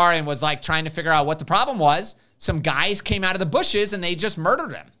car and was like trying to figure out what the problem was, some guys came out of the bushes and they just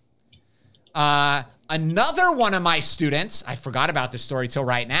murdered him. Another one of my students, I forgot about this story till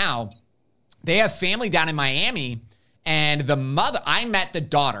right now. They have family down in Miami, and I met the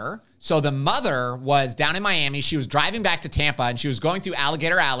daughter. So the mother was down in Miami. She was driving back to Tampa, and she was going through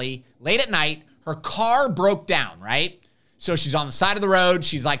Alligator Alley late at night. Her car broke down, right? So she's on the side of the road.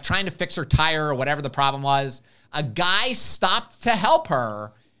 She's like trying to fix her tire or whatever the problem was. A guy stopped to help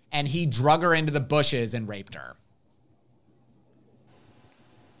her, and he drug her into the bushes and raped her.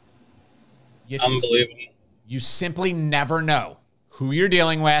 Unbelievable. You simply never know who you're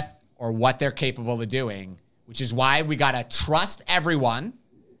dealing with or what they're capable of doing, which is why we got to trust everyone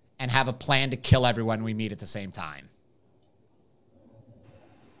and have a plan to kill everyone we meet at the same time.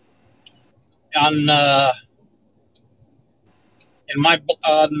 In my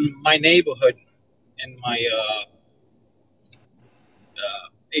neighborhood, in my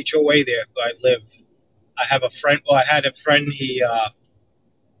HOA there where I live, I have a friend. Well, I had a friend. He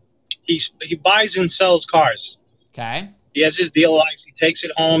buys and sells cars. Okay. He has his deal license. He takes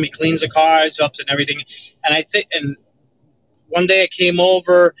it home. He cleans the cars up and everything. And one day I came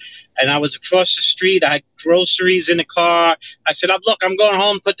over and I was across the street. I had groceries in the car. I said, look, I'm going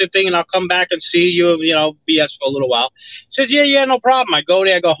home, put the thing, and I'll come back and see you, BS for a little while. He says, yeah, no problem. I go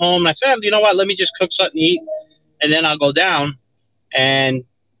there, I go home. And I said, you know what, let me just cook something to eat, and then I'll go down. And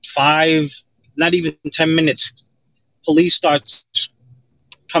not even 10 minutes, police starts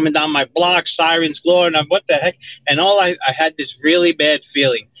coming down my block, sirens glowing. I'm, what the heck? And I had this really bad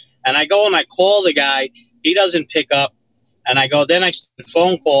feeling. And I go and I call the guy. He doesn't pick up. And I go, then I send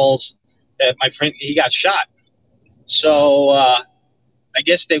phone calls that my friend, he got shot. So I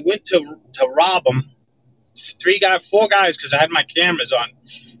guess they went to rob him. 4 guys, because I had my cameras on.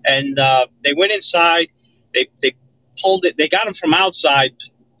 And they went inside. They pulled it. They got him from outside,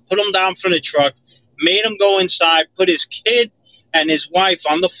 put him down from the truck, made him go inside, put his kid and his wife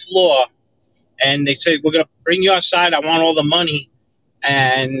on the floor. And they said, we're going to bring you outside. I want all the money.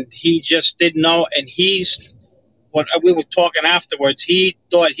 And he just didn't know. And when we were talking afterwards, he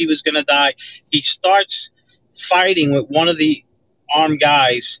thought he was going to die. He starts fighting with one of the armed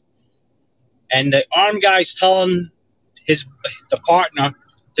guys. And the armed guy's telling the partner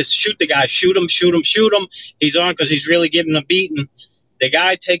to shoot the guy. Shoot him. He's on because he's really giving a beating. The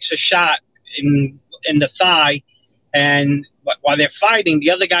guy takes a shot in the thigh. And while they're fighting, the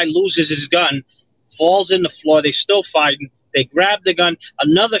other guy loses his gun, falls in the floor. They're still fighting. They grab the gun.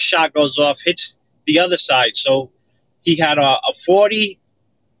 Another shot goes off, hits the other side. So he had a 40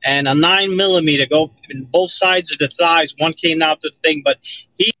 and a 9mm go in both sides of the thighs. One came out the thing, but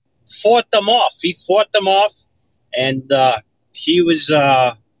he fought them off. And he was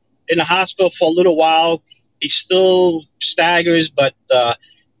in the hospital for a little while. He still staggers, but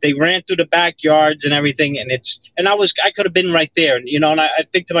they ran through the backyards and everything. And I could have been right there. And I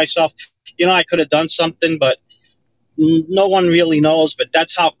think to myself, I could have done something, but no one really knows. But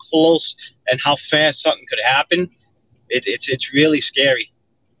that's how close and how fast something could happen. It's really scary.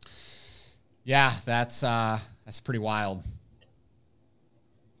 Yeah, that's pretty wild.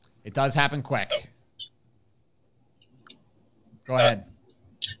 It does happen quick. Go ahead.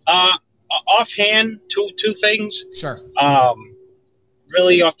 Offhand, two things. Sure.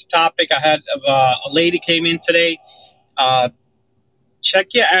 Really off the topic, I had a lady came in today.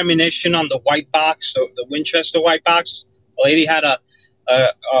 Check your ammunition on the white box, the Winchester white box. The lady had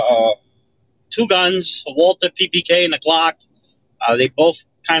two guns, a Walter PPK and a Glock. They both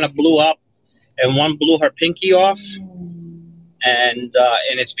kind of blew up, and one blew her pinky off. And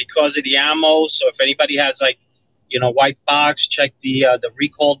it's because of the ammo. So if anybody has white box, check the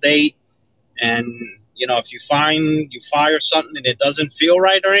recall date. And if you fire something and it doesn't feel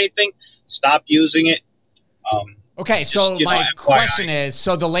right or anything, stop using it. Okay, so my question is,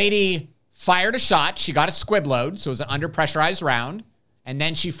 so the lady fired a shot. She got a squib load, so it was an under-pressurized round. And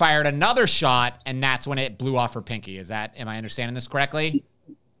then she fired another shot, and that's when it blew off her pinky. Am I understanding this correctly?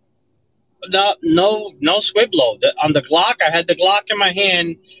 No squib load. On the Glock, I had the Glock in my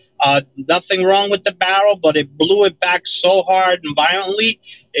hand. Nothing wrong with the barrel, but it blew it back so hard and violently,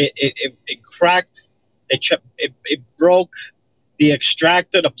 it cracked. It broke the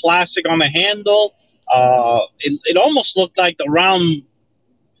extractor, the plastic on the handle. It almost looked like the round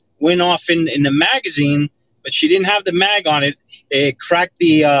went off in the magazine, but she didn't have the mag on it. It cracked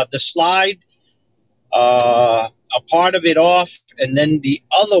the slide, a part of it off, and then the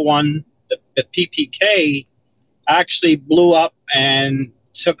other one, the PPK, actually blew up and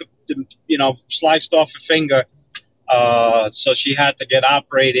sliced off her finger. So she had to get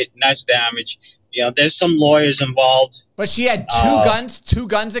operated, and that's damage. There's some lawyers involved. But she had two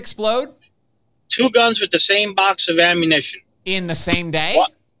guns explode? 2 guns with the same box of ammunition. In the same day?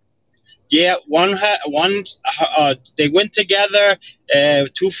 Yeah, one. They went together,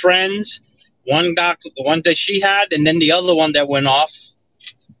 2 friends. One got the one that she had, and then the other one that went off.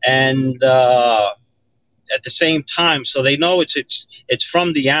 And at the same time, so they know it's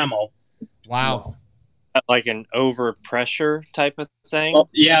from the ammo. Wow. Like an overpressure type of thing? Oh,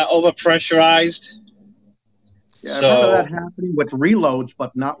 yeah, overpressurized. Yeah, I've heard of that happening with reloads,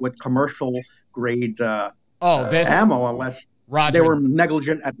 but not with commercial grade ammo, unless they were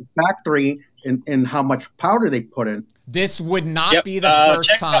negligent at the factory in how much powder they put in. This would not be the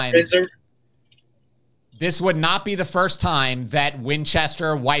first time. This would not be the first time that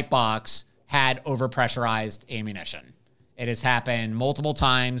Winchester White Box had overpressurized ammunition. It has happened multiple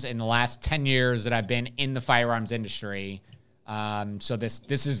times in the last 10 years that I've been in the firearms industry. So this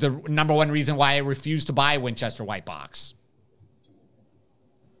is the number one reason why I refuse to buy Winchester White Box.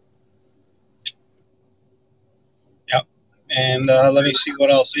 Yep. And let me see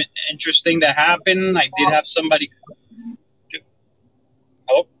what else interesting that happened. I did have somebody.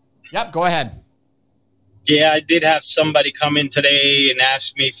 Hello? Yep, go ahead. Yeah, I did have somebody come in today and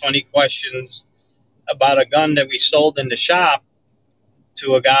ask me funny questions about a gun that we sold in the shop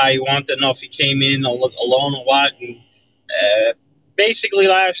to a guy who wanted to know if he came in alone or what. And basically,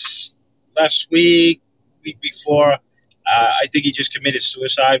 last week before, I think he just committed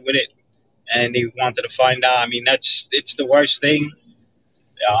suicide with it, and he wanted to find out. I mean, it's the worst thing.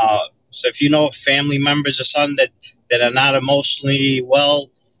 So if you know family members or something that are not emotionally well,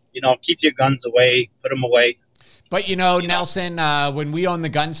 keep your guns away, put them away. But, Nelson, when we own the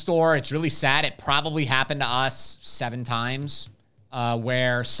gun store, it's really sad. It probably happened to us 7 times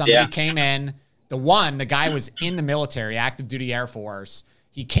where somebody came in. The guy was in the military, active duty Air Force.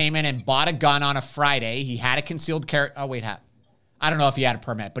 He came in and bought a gun on a Friday. He had a concealed carry. Oh, wait. I don't know if he had a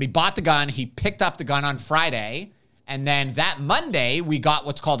permit, but he bought the gun. He picked up the gun on Friday. And then that Monday, we got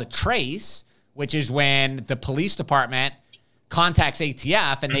what's called a trace, which is when the police department contacts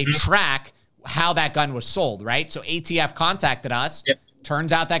ATF and they track how that gun was sold, right? So ATF contacted us. Yep.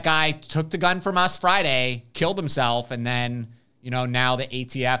 Turns out that guy took the gun from us Friday, killed himself, and then, now the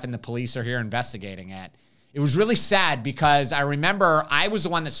ATF and the police are here investigating it. It was really sad because I remember I was the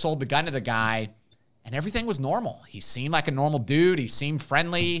one that sold the gun to the guy, and everything was normal. He seemed like a normal dude. He seemed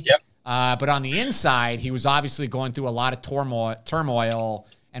friendly. Yep. But on the inside, he was obviously going through a lot of turmoil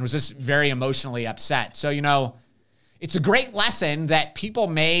and was just very emotionally upset. So, it's a great lesson that people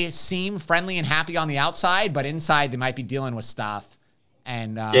may seem friendly and happy on the outside, but inside they might be dealing with stuff.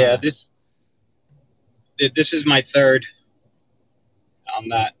 And this is my third on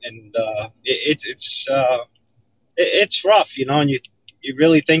that, and it's rough, and you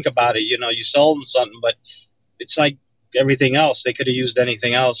really think about it. You sold them something, but it's like everything else. They could have used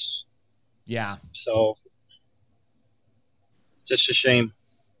anything else. Yeah. So, just a shame.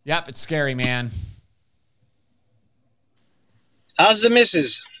 Yep, it's scary, man. How's the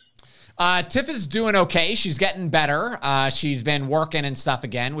missus? Tiff is doing okay. She's getting better. She's been working and stuff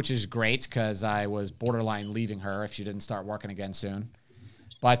again, which is great because I was borderline leaving her if she didn't start working again soon.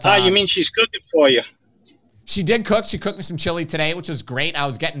 But you mean she's cooking for you? She did cook. She cooked me some chili today, which was great. I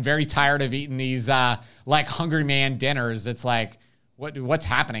was getting very tired of eating these like Hungry Man dinners. It's like, what's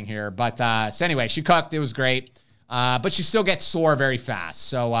happening here? But so anyway, she cooked. It was great. But she still gets sore very fast.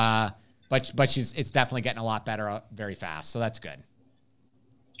 So, but it's definitely getting a lot better very fast. So that's good.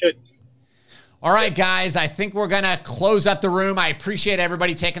 Good. All right, guys, I think we're going to close up the room. I appreciate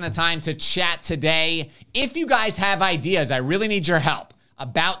everybody taking the time to chat today. If you guys have ideas, I really need your help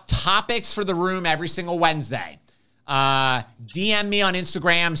about topics for the room every single Wednesday. DM me on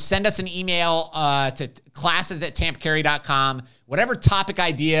Instagram. Send us an email to classes@tampacarry.com. Whatever topic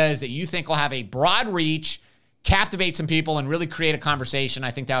ideas that you think will have a broad reach, captivate some people, and really create a conversation,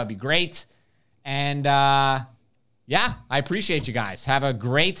 I think that would be great. And yeah, I appreciate you guys. Have a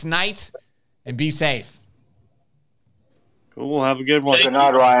great night and be safe. Cool. Have a good one. Good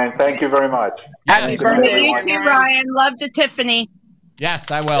night, Ryan. Thank you very much. Happy birthday, you too, Ryan. Love to Tiffany.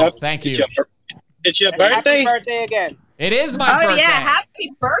 Yes, I will. Thank you. It's your birthday? Happy birthday again. It is my birthday. Oh, yeah.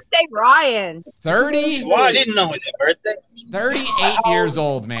 Happy birthday, Ryan. 30. Well, I didn't know it was your birthday. 38 years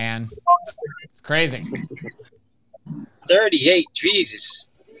old, man. It's crazy. 38. Jesus.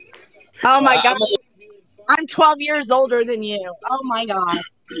 Oh, my God. I'm 12 years older than you. Oh, my God.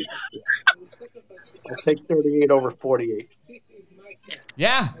 I'll take 38 over 48.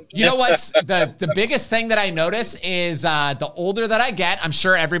 Yeah. You know what's the biggest thing that I notice is the older that I get, I'm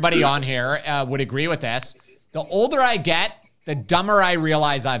sure everybody on here would agree with this. The older I get, the dumber I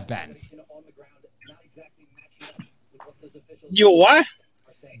realize I've been. You what?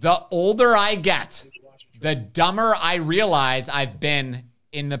 The older I get, the dumber I realize I've been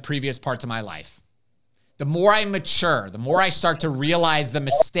in the previous parts of my life. The more I mature, the more I start to realize the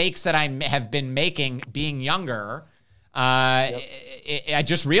mistakes that I have been making being younger. I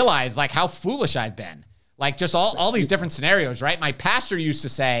just realized like how foolish I've been. Like just all these different scenarios, right? My pastor used to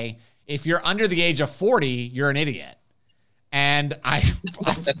say, if you're under the age of 40, you're an idiot. And I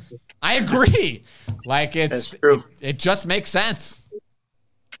agree. Like it just makes sense.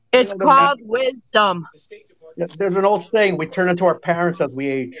 It's called wisdom. There's an old saying, we turn into our parents as we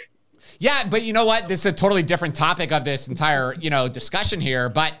age. Yeah, but you know what? This is a totally different topic of this entire, discussion here.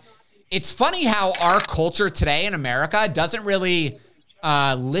 But it's funny how our culture today in America doesn't really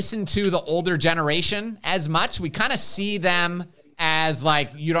listen to the older generation as much. We kind of see them as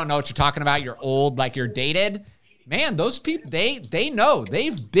like, you don't know what you're talking about. You're old, like you're dated. Man, those people, they know.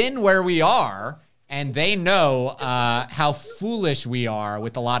 They've been where we are, and they know how foolish we are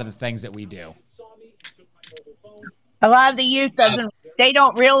with a lot of the things that we do. A lot of the youth they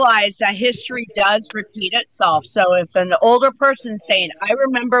don't realize that history does repeat itself. So if an older person's saying, I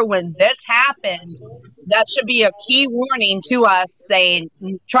remember when this happened, that should be a key warning to us saying,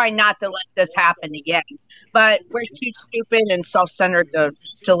 try not to let this happen again. But we're too stupid and self-centered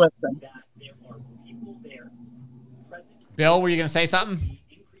to listen. Bill, were you going to say something?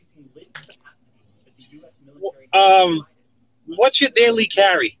 What's your daily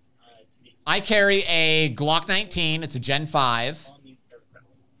carry? I carry a Glock 19. It's a Gen 5.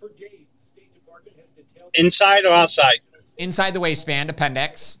 Inside or outside? Inside the waistband,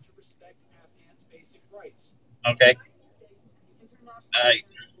 appendix. Okay.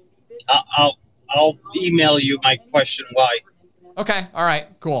 I'll email you my question why. Okay. All right.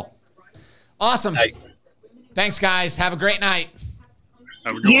 Cool. Awesome. Thanks, guys. Have a great night.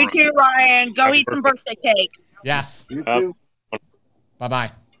 You too, Ryan. Go eat some birthday cake. Yes.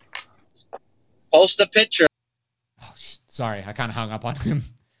 Bye-bye. Post a picture. Oh, sorry, I kind of hung up on him.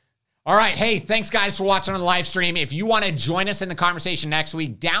 All right. Hey, thanks, guys, for watching on the live stream. If you want to join us in the conversation next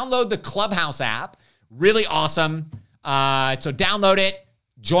week, download the Clubhouse app. Really awesome. So download it.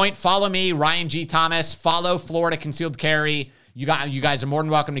 Join. Follow me, Ryan G. Thomas. Follow Florida Concealed Carry. You guys are more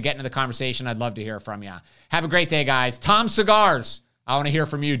than welcome to get into the conversation. I'd love to hear from you. Have a great day, guys. Tom Cigars. I want to hear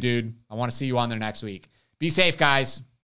from you, dude. I want to see you on there next week. Be safe, guys.